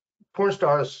know, porn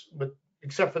stars, but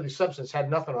except for the substance, had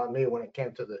nothing on me when it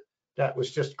came to that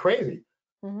was just crazy.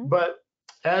 Mhm. But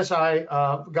as I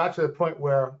got to the point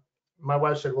where my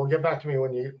wife said, well, get back to me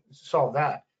when you solve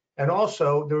that. And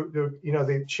also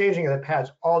the changing of the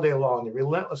pads all day long, the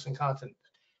relentless incontinence.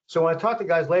 So when I talk to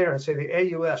guys later and say the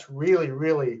AUS really,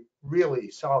 really,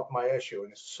 really solved my issue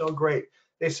and it's so great,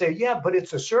 they say, yeah, but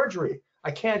it's a surgery.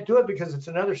 I can't do it because it's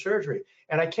another surgery.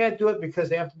 And I can't do it because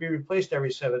they have to be replaced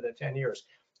every 7 to 10 years.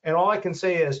 And all I can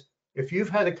say is, if you've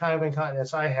had the kind of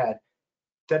incontinence I had,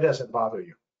 that doesn't bother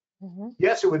you. Mhm.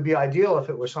 Yes, it would be ideal if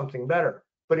it was something better,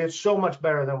 but it's so much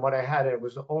better than what I had. It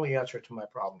was the only answer to my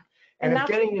problem. And if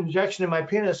getting an injection in my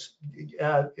penis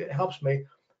it helps me,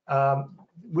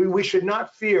 we should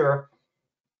not fear,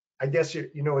 I guess you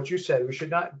know what you said, we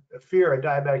should not fear a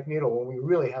diabetic needle when we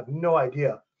really have no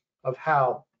idea of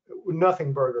how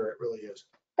nothing burger it really is.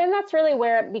 And that's really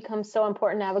where it becomes so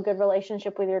important to have a good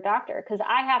relationship with your doctor, because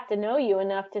I have to know you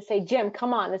enough to say, Jim,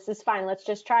 come on, this is fine. Let's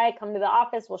just try it. Come to the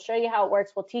office. We'll show you how it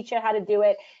works. We'll teach you how to do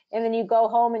it. And then you go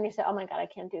home and you say, oh my God, I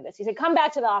can't do this. You say, come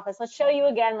back to the office. Let's show you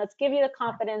again. Let's give you the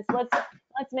confidence.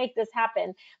 Let's make this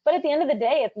happen. But at the end of the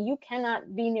day, if you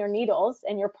cannot be near needles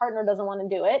and your partner doesn't want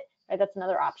to do it, right, that's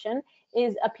another option,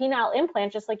 is a penile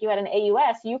implant, just like you had an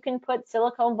AUS. You can put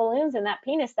silicone balloons in that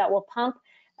penis that will pump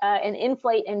and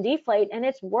inflate and deflate, and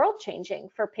it's world changing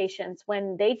for patients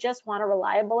when they just want a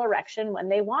reliable erection when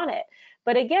they want it.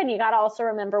 But again, you got to also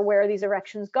remember, where are these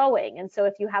erections going? And so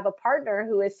if you have a partner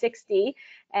who is 60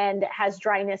 and has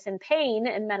dryness and pain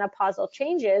and menopausal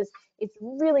changes, it's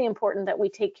really important that we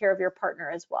take care of your partner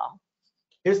as well.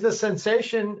 Is the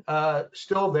sensation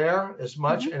still there as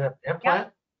much in an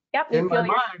implant? Yep. In my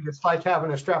mind, it's like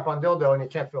having a strap-on dildo and you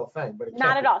can't feel a thing, but it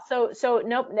Not can't at all. So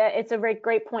nope, it's a very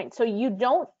great point. So you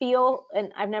don't feel,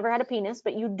 and I've never had a penis,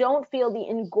 but you don't feel the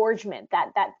engorgement,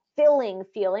 that filling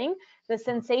feeling. The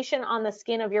sensation on the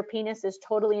skin of your penis is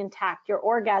totally intact. Your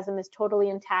orgasm is totally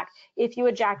intact. If you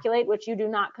ejaculate, which you do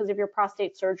not because of your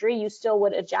prostate surgery, you still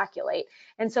would ejaculate.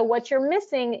 And so what you're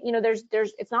missing, there's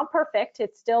it's not perfect.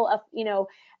 It's still if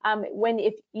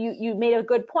you made a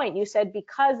good point. You said,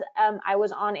 because I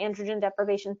was on androgen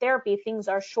deprivation therapy, things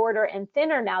are shorter and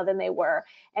thinner now than they were.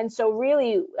 And so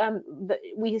really,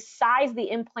 we size the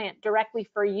implant directly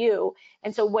for you.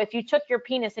 And so if you took your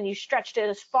penis and you stretched it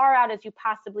as far out as you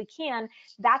possibly can,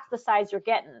 that's the size you're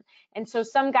getting. And so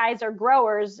some guys are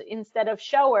growers instead of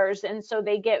showers, and so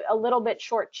they get a little bit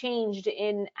shortchanged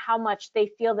in how much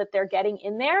they feel that they're getting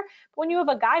in there. But when you have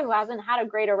a guy who hasn't had a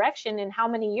great erection in how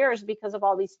many years because of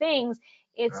all these things,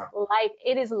 it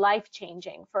is life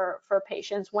changing for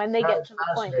patients when they get to the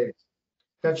point.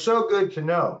 That's so good to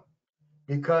know,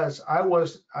 because I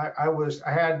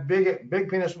had big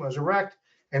penis when it was erect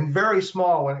and very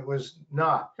small when it was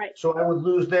not. Right. So I would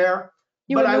lose there.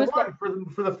 But I won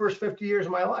for the first 50 years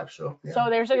of my life. So yeah. So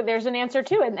there's an answer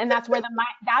to it, and that's where the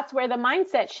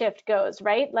mindset shift goes,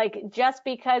 right? Like, just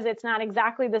because it's not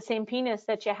exactly the same penis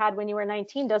that you had when you were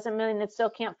 19 doesn't mean it still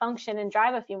can't function and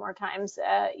drive a few more times,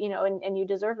 and you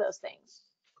deserve those things.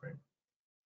 Great.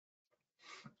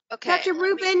 Okay. Dr.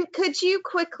 Rubin, could you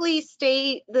quickly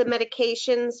state the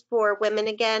medications for women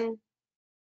again?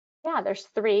 Yeah, there's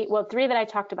three that I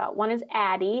talked about. One is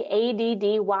Addyi,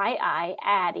 ADDYI,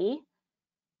 Addyi.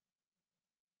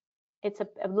 It's a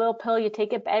little pill. You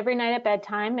take it every night at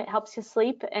bedtime. It helps you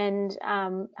sleep and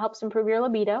helps improve your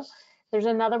libido. There's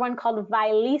another one called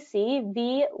Vyleesi,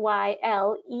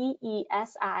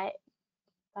 Vyleesi.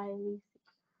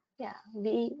 Yeah,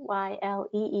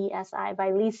 Vyleesi,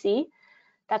 Vyleesi.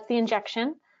 That's the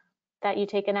injection that you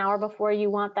take an hour before you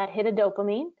want that hit of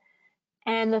dopamine.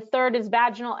 And the third is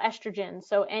vaginal estrogen.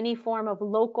 So any form of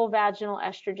local vaginal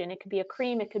estrogen. It could be a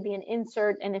cream, it could be an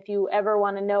insert. And if you ever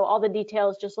want to know all the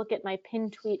details, just look at my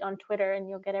pinned tweet on Twitter and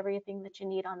you'll get everything that you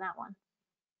need on that one.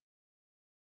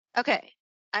 Okay,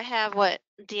 I have what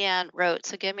Deanne wrote,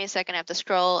 so give me a second. I have to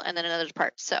scroll, and then another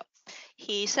part. So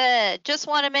he said, just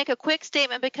want to make a quick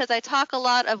statement because I talk a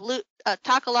lot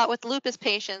with lupus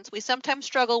patients. We sometimes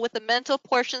struggle with the mental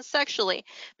portion sexually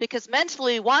because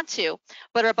mentally we want to,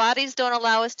 but our bodies don't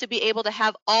allow us to be able to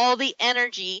have all the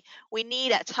energy we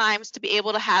need at times to be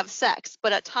able to have sex.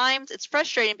 But at times it's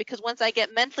frustrating because once I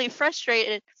get mentally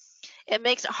frustrated, it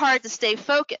makes it hard to stay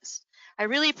focused. I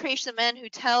really appreciate the men who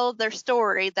tell their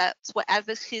story. That's what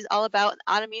advocacy is all about in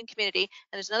the autoimmune community.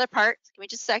 And there's another part. Give me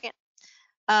just a second.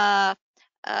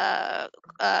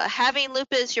 Having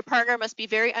lupus, your partner must be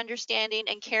very understanding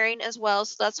and caring as well.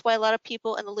 So that's why a lot of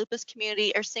people in the lupus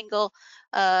community are single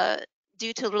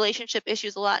due to relationship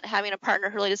issues a lot, having a partner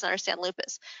who really doesn't understand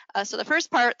lupus. So the first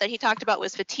part that he talked about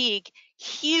was fatigue,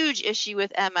 huge issue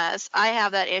with MS. I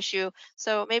have that issue.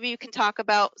 So maybe you can talk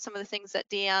about some of the things that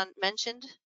Deanne mentioned.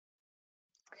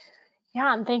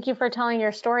 Yeah, and thank you for telling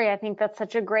your story. I think that's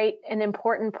such a great and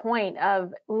important point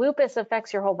of lupus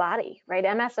affects your whole body, right?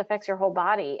 MS affects your whole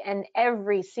body, and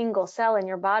every single cell in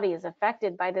your body is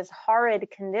affected by this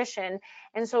horrid condition.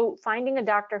 And so finding a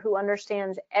doctor who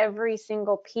understands every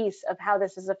single piece of how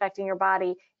this is affecting your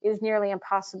body is nearly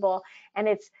impossible. And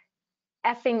it's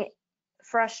effing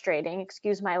frustrating,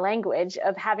 excuse my language,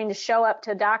 of having to show up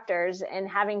to doctors and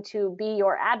having to be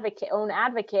your own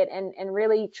advocate and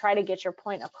really try to get your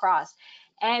point across.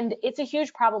 And it's a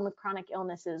huge problem with chronic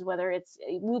illnesses, whether it's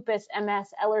lupus,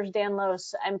 MS,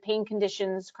 Ehlers-Danlos, and pain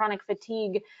conditions, chronic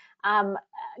fatigue,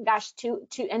 gosh, to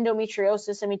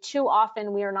endometriosis. I mean, too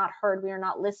often we are not heard, we are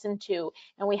not listened to,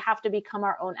 and we have to become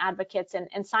our own advocates,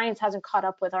 and science hasn't caught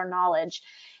up with our knowledge.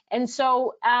 And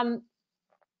so,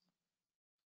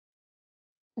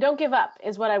 don't give up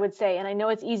is what I would say. And I know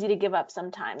it's easy to give up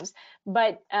sometimes,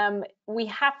 but we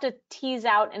have to tease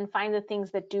out and find the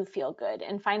things that do feel good,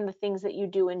 and find the things that you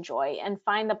do enjoy, and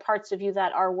find the parts of you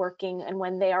that are working. And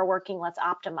when they are working, let's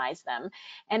optimize them.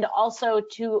 And also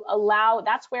to allow,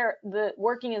 that's where the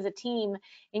working as a team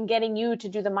in getting you to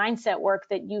do the mindset work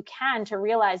that you can, to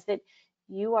realize that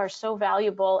you are so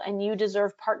valuable and you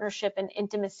deserve partnership and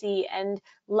intimacy and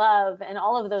love and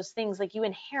all of those things. Like, you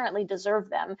inherently deserve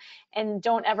them, and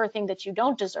don't ever think that you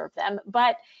don't deserve them.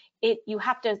 But you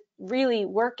have to really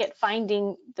work at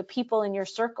finding the people in your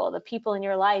circle, the people in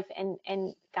your life, and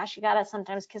gosh, you gotta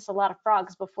sometimes kiss a lot of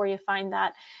frogs before you find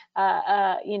that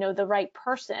you know, the right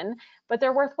person. But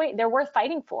they're worth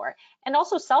fighting for. And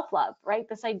also self-love, right?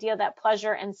 This idea that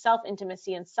pleasure and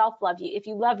self-intimacy and self-love, if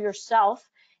you love yourself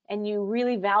and you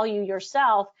really value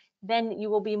yourself, then you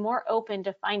will be more open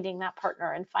to finding that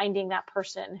partner and finding that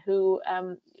person who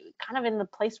kind of in the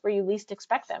place where you least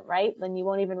expect them, right? Then you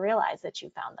won't even realize that you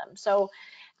found them. So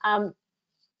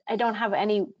I don't have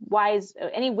any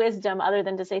wisdom other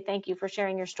than to say thank you for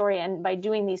sharing your story. And by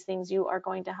doing these things, you are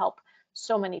going to help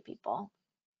so many people.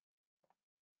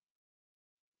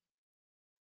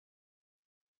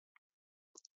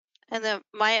 And then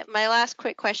my last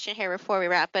quick question here before we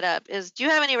wrap it up is, do you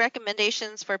have any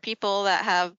recommendations for people that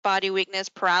have body weakness,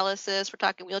 paralysis? We're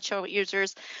talking wheelchair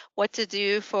users, what to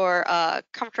do for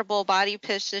comfortable body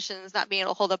positions, not being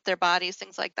able to hold up their bodies,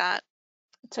 things like that.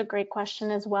 It's a great question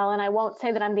as well. And I won't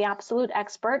say that I'm the absolute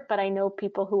expert, but I know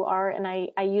people who are, and I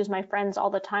use my friends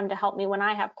all the time to help me when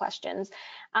I have questions.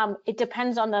 It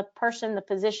depends on the person, the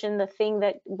position, the thing,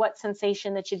 what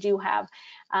sensation that you do have.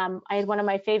 I had one of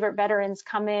my favorite veterans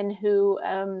come in who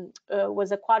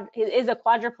is a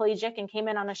quadriplegic and came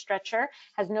in on a stretcher,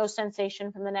 has no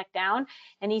sensation from the neck down.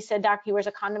 And he said, Doc, he wears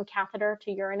a condom catheter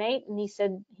to urinate. And he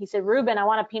said, Ruben, I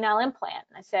want a penile implant.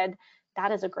 And I said,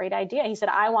 that is a great idea. He said,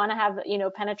 I want to have, you know,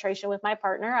 penetration with my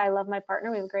partner. I love my partner.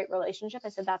 We have a great relationship. I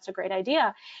said, that's a great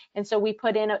idea. And so we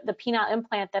put in the penile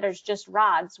implant that is just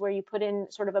rods, where you put in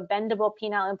sort of a bendable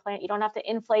penile implant. You don't have to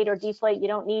inflate or deflate. You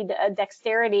don't need a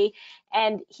dexterity.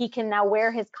 And he can now wear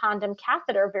his condom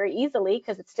catheter very easily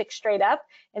because it sticks straight up.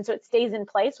 And so it stays in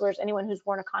place, whereas anyone who's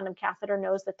worn a condom catheter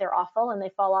knows that they're awful and they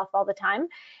fall off all the time.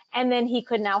 And then he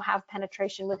could now have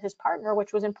penetration with his partner,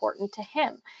 which was important to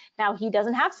him. Now, he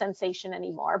doesn't have sensation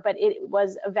anymore, but it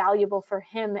was valuable for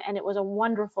him, and it was a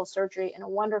wonderful surgery and a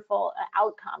wonderful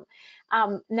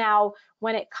outcome. Now,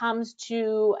 when it comes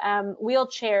to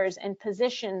wheelchairs and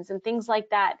positions and things like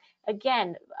that,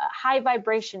 again, high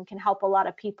vibration can help a lot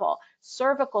of people.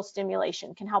 Cervical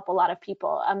stimulation can help a lot of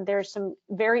people. There's some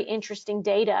very interesting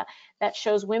data that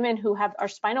shows women who are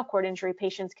spinal cord injury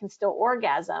patients can still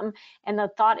orgasm. And the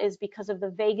thought is because of the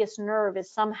vagus nerve is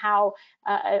somehow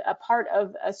a part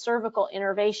of a cervical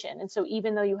innervation. And so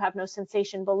even though you have no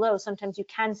sensation below, sometimes you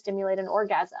can stimulate an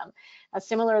orgasm.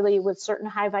 Similarly, with certain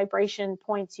high vibration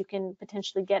points, you can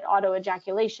potentially get auto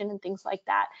ejaculation and things like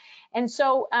that. And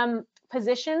so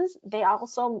positions, they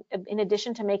also, in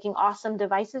addition to making awesome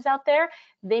devices out there,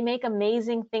 they make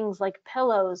amazing things like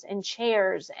pillows and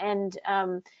chairs and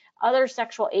other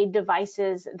sexual aid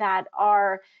devices that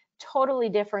are totally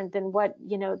different than what,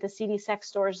 you know, the seedy sex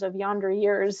stores of yonder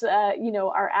years, you know,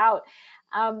 are out.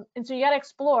 And so you got to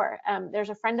explore. There's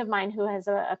a friend of mine who has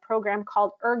a program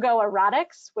called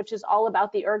Ergo-Erotics, which is all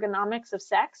about the ergonomics of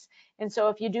sex. And so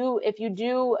if you do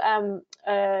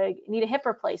need a hip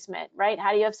replacement, right?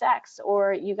 How do you have sex?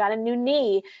 Or you got a new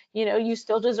knee, you know, you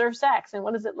still deserve sex. And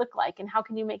what does it look like? And how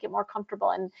can you make it more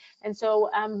comfortable? And so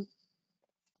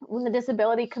In the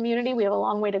disability community, we have a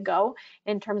long way to go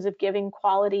in terms of giving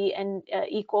quality and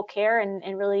equal care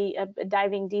and really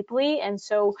diving deeply. And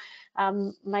so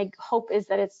my hope is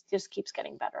that it just keeps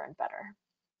getting better and better.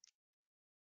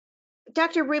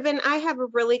 Dr. Rubin, I have a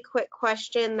really quick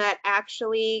question that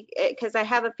actually, because I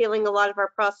have a feeling a lot of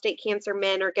our prostate cancer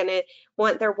men are going to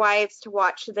want their wives to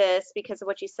watch this because of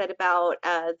what you said about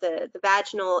the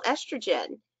vaginal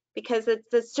estrogen, because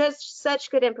it's just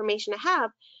such good information to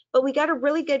have. But we got a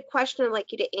really good question I'd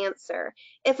like you to answer.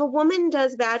 If a woman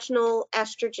does vaginal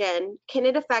estrogen, can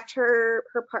it affect her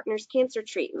partner's cancer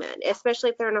treatment,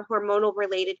 especially if they're in a hormonal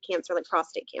related cancer like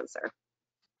prostate cancer?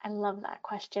 I love that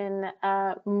question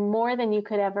more than you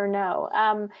could ever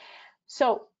know.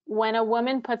 So when a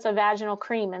woman puts a vaginal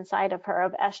cream inside of her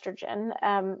of estrogen,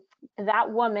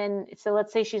 that woman, so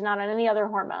let's say she's not on any other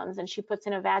hormones and she puts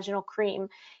in a vaginal cream,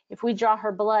 if we draw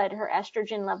her blood, her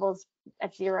estrogen levels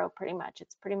at zero pretty much.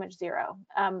 It's pretty much zero,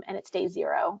 and it stays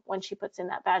zero when she puts in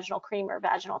that vaginal cream or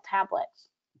vaginal tablet.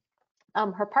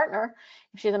 Her partner,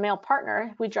 if she's a male partner,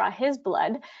 if we draw his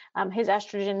blood, his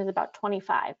estrogen is about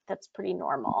 25. That's pretty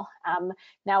normal.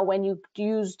 Now, when you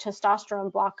use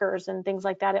testosterone blockers and things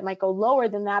like that, it might go lower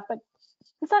than that, but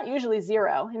it's not usually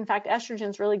zero. In fact, estrogen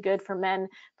is really good for men,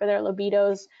 for their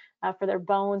libidos, for their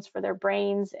bones, for their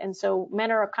brains. And so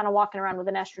men are kind of walking around with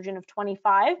an estrogen of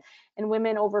 25, and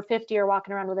women over 50 are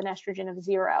walking around with an estrogen of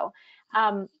 0.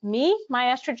 My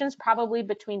estrogen's probably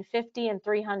between 50 and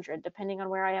 300, depending on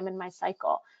where I am in my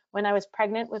cycle. When I was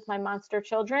pregnant with my monster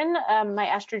children, my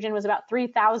estrogen was about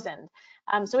 3,000.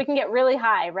 So we can get really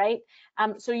high, right?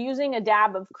 So using a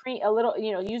dab of cream,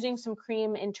 using some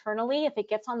cream internally, if it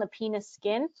gets on the penis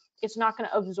skin, it's not going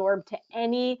to absorb to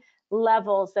any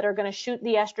levels that are going to shoot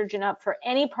the estrogen up for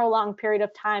any prolonged period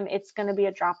of time. It's going to be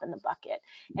a drop in the bucket.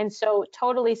 And so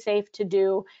totally safe to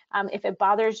do. If it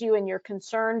bothers you and you're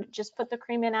concerned, just put the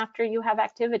cream in after you have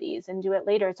activities and do it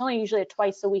later. It's only usually a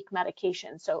twice a week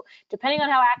medication. So depending on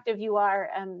how active you are,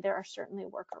 there are certainly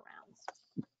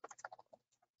workarounds.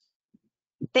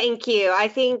 Thank you. I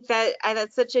think that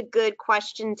that's such a good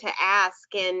question to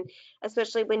ask, and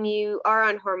especially when you are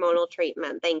on hormonal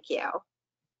treatment. Thank you.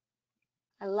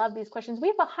 I love these questions. We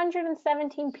have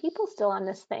 117 people still on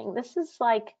this thing. This is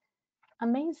like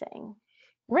amazing.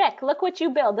 Rick, look what you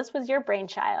built. This was your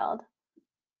brainchild.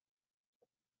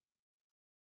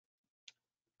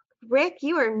 Rick,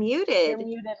 you are muted. You're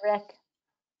muted,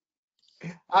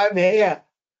 Rick. I'm here.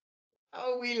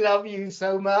 Oh, we love you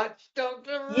so much,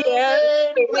 Dr. Rubin.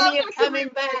 Yeah. When are you coming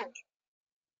back?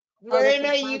 When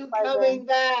are you coming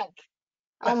back?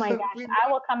 Oh my gosh,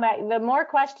 I will come back. The more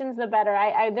questions, the better.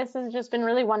 This has just been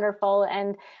really wonderful.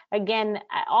 And again,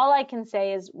 all I can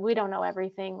say is we don't know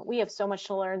everything. We have so much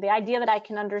to learn. The idea that I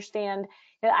can understand,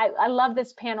 I love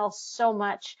this panel so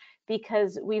much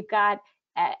because we've got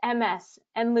MS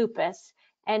and lupus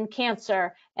and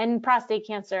cancer and prostate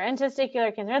cancer and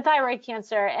testicular cancer and thyroid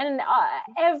cancer and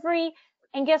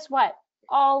and guess what?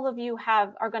 All of you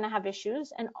are going to have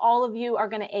issues, and all of you are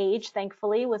going to age.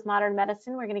 Thankfully, with modern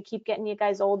medicine, we're going to keep getting you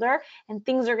guys older, and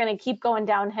things are going to keep going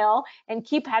downhill and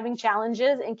keep having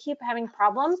challenges and keep having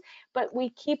problems. But we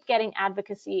keep getting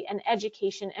advocacy and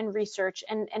education and research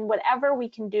and whatever we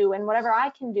can do and whatever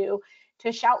I can do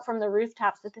to shout from the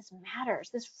rooftops that this matters.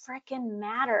 This frickin'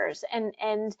 matters.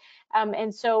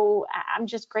 And so I'm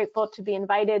just grateful to be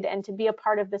invited and to be a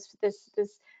part of this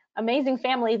amazing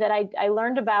family that I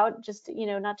learned about just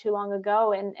not too long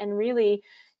ago, and really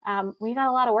we got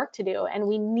a lot of work to do, and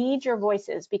we need your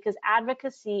voices because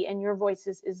advocacy and your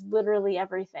voices is literally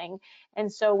everything.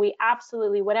 And so we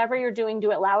absolutely, whatever you're doing,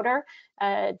 do it louder,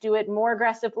 do it more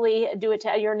aggressively, do it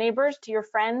to your neighbors, to your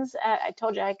friends. I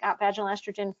told you I got vaginal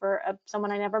estrogen for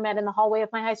someone I never met in the hallway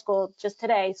of my high school just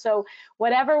today. So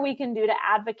whatever we can do to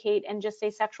advocate and just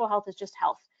say sexual health is just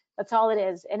health. That's all it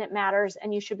is, and it matters,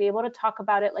 and you should be able to talk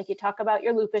about it like you talk about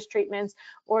your lupus treatments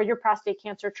or your prostate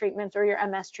cancer treatments or your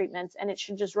MS treatments, and it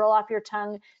should just roll off your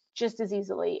tongue just as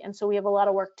easily. And so we have a lot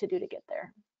of work to do to get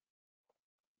there.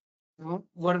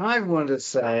 What I want to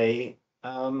say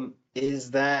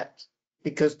is that,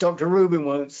 because Dr. Rubin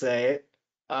won't say it,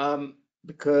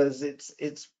 because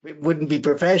it wouldn't be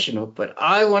professional, but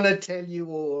I want to tell you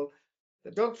all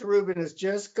that Dr. Rubin has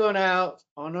just gone out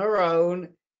on her own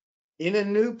in a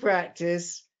new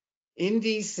practice in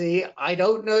DC. I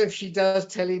don't know if she does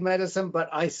telemedicine, but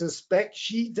I suspect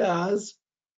she does.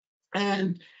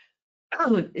 And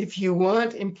if you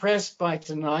weren't impressed by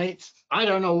tonight, I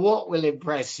don't know what will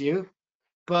impress you,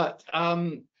 but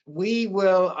we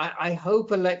will. I hope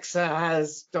Alexa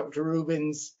has Dr.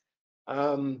 Rubin's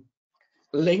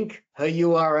link, her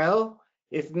URL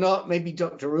If not, maybe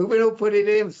Dr. Rubin will put it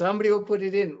in. Somebody will put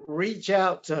it in. Reach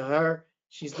out to her.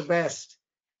 She's the best.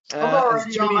 I'm As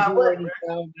already on Jimmy's that list, already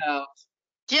found out.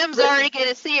 Jim's already going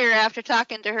to see her after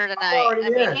talking to her tonight. already I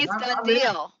mean, in. he's done I'm in.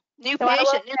 deal. New So I will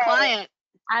patient, new client.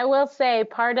 I will say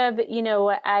part of,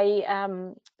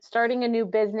 I starting a new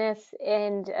business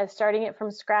and starting it from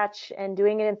scratch and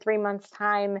doing it in 3 months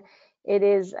time. It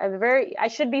is I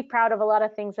should be proud of a lot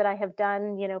of things that I have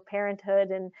done,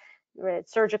 parenthood and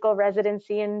surgical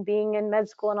residency and being in med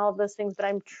school and all of those things, but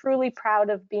I'm truly proud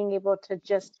of being able to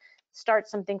just start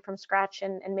something from scratch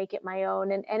and make it my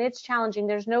own. And it's challenging.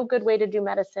 There's no good way to do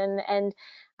medicine, and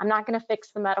I'm not going to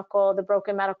fix the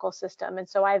broken medical system. And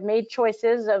so I've made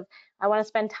choices of, I want to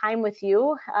spend time with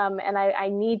you, and I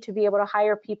need to be able to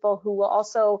hire people who will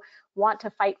also want to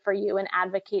fight for you and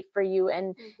advocate for you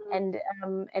and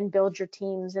build your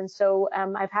teams. And so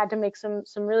I've had to make some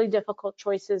really difficult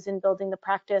choices in building the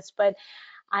practice, but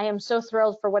I am so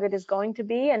thrilled for what it is going to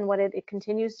be and what it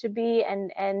continues to be,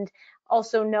 and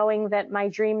also knowing that my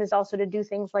dream is also to do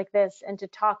things like this and to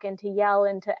talk and to yell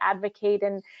and to advocate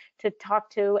and to talk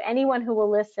to anyone who will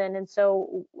listen. And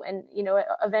so, and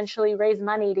eventually raise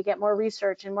money to get more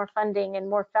research and more funding and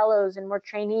more fellows and more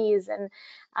trainees. And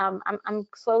I'm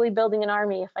slowly building an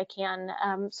army if I can.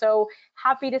 So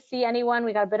happy to see anyone.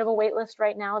 We got a bit of a wait list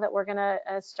right now that we're gonna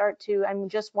start to, I'm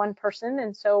just one person.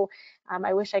 And so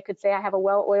I wish I could say I have a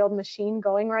well-oiled machine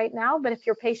going right now, but if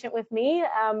you're patient with me,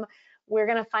 we're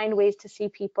going to find ways to see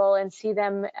people and see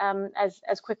them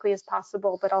as quickly as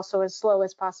possible, but also as slow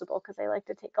as possible, because I like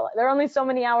to take a lot. There are only so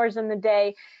many hours in the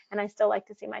day, and I still like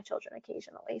to see my children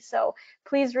occasionally. So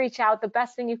please reach out. The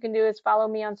best thing you can do is follow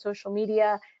me on social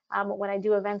media. When I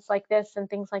do events like this and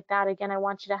things like that, again, I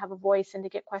want you to have a voice and to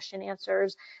get question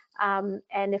answers. And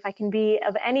if I can be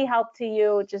of any help to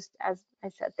you, just as I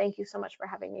said, thank you so much for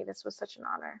having me. This was such an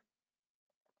honor.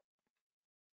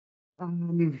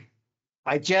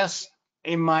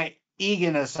 In my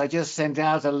eagerness, I just sent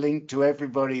out a link to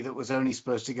everybody that was only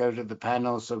supposed to go to the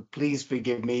panel. So please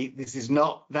forgive me.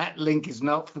 That link is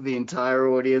not for the entire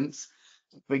audience.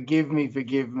 Forgive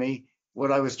me.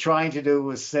 What I was trying to do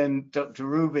was send Dr.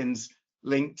 Rubin's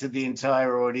link to the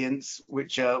entire audience,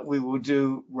 which we will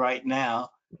do right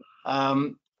now.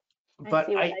 But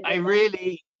I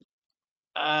really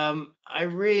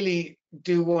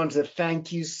do want to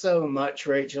thank you so much,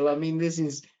 Rachel. I mean, this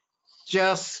is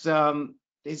just,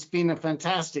 it's been a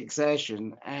fantastic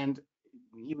session. And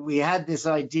we had this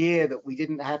idea that we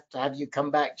didn't have to have you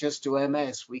come back just to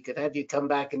MS. We could have you come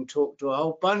back and talk to a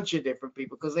whole bunch of different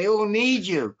people because they all need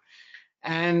you.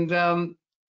 And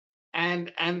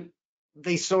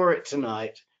they saw it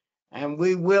tonight. And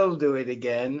we will do it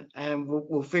again. And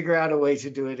we'll figure out a way to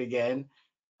do it again.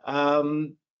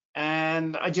 And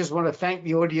I just want to thank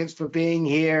the audience for being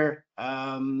here.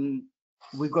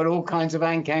 We've got all kinds of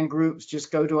ANCAN groups.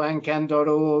 Just go to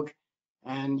ancan.org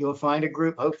and you'll find a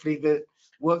group, hopefully, that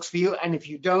works for you. And if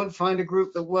you don't find a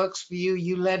group that works for you,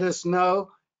 you let us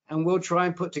know and we'll try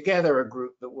and put together a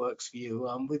group that works for you.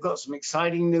 We've got some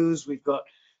exciting news. We've got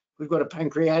a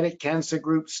pancreatic cancer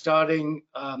group starting,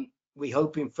 we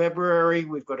hope in February.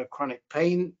 We've got a chronic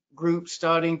pain group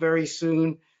starting very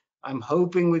soon. I'm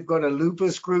hoping we've got a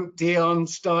lupus group, Dion,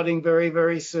 starting very,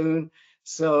 very soon.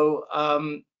 So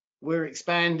we're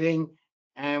expanding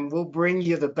and we'll bring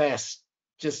you the best,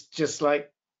 just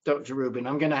like Dr. Rubin.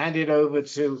 I'm going to hand it over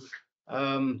to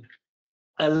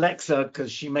Alexa,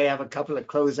 because she may have a couple of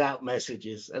closeout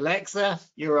messages. Alexa,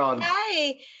 you're on.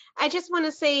 Hi. I just want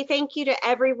to say thank you to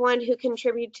everyone who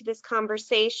contributed to this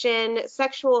conversation.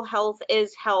 Sexual health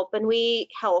is health, and we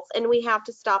have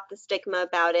to stop the stigma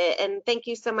about it. And thank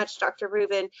you so much, Dr.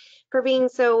 Rubin, for being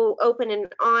so open and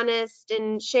honest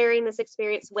and sharing this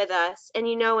experience with us. And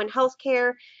in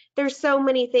healthcare, there's so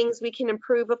many things we can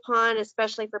improve upon,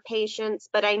 especially for patients.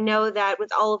 But I know that with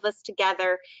all of us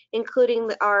together, including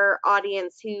our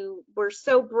audience who were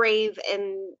so brave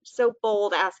and so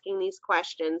bold asking these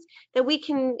questions, that we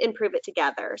can improve it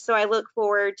together. So I look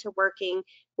forward to working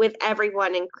with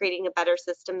everyone and creating a better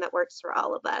system that works for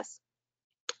all of us.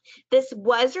 This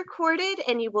was recorded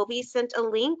and you will be sent a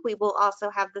link. We will also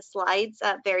have the slides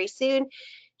very soon.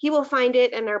 You will find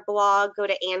it in our blog. Go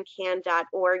to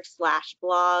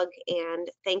ancan.org/blog. And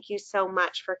thank you so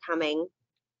much for coming.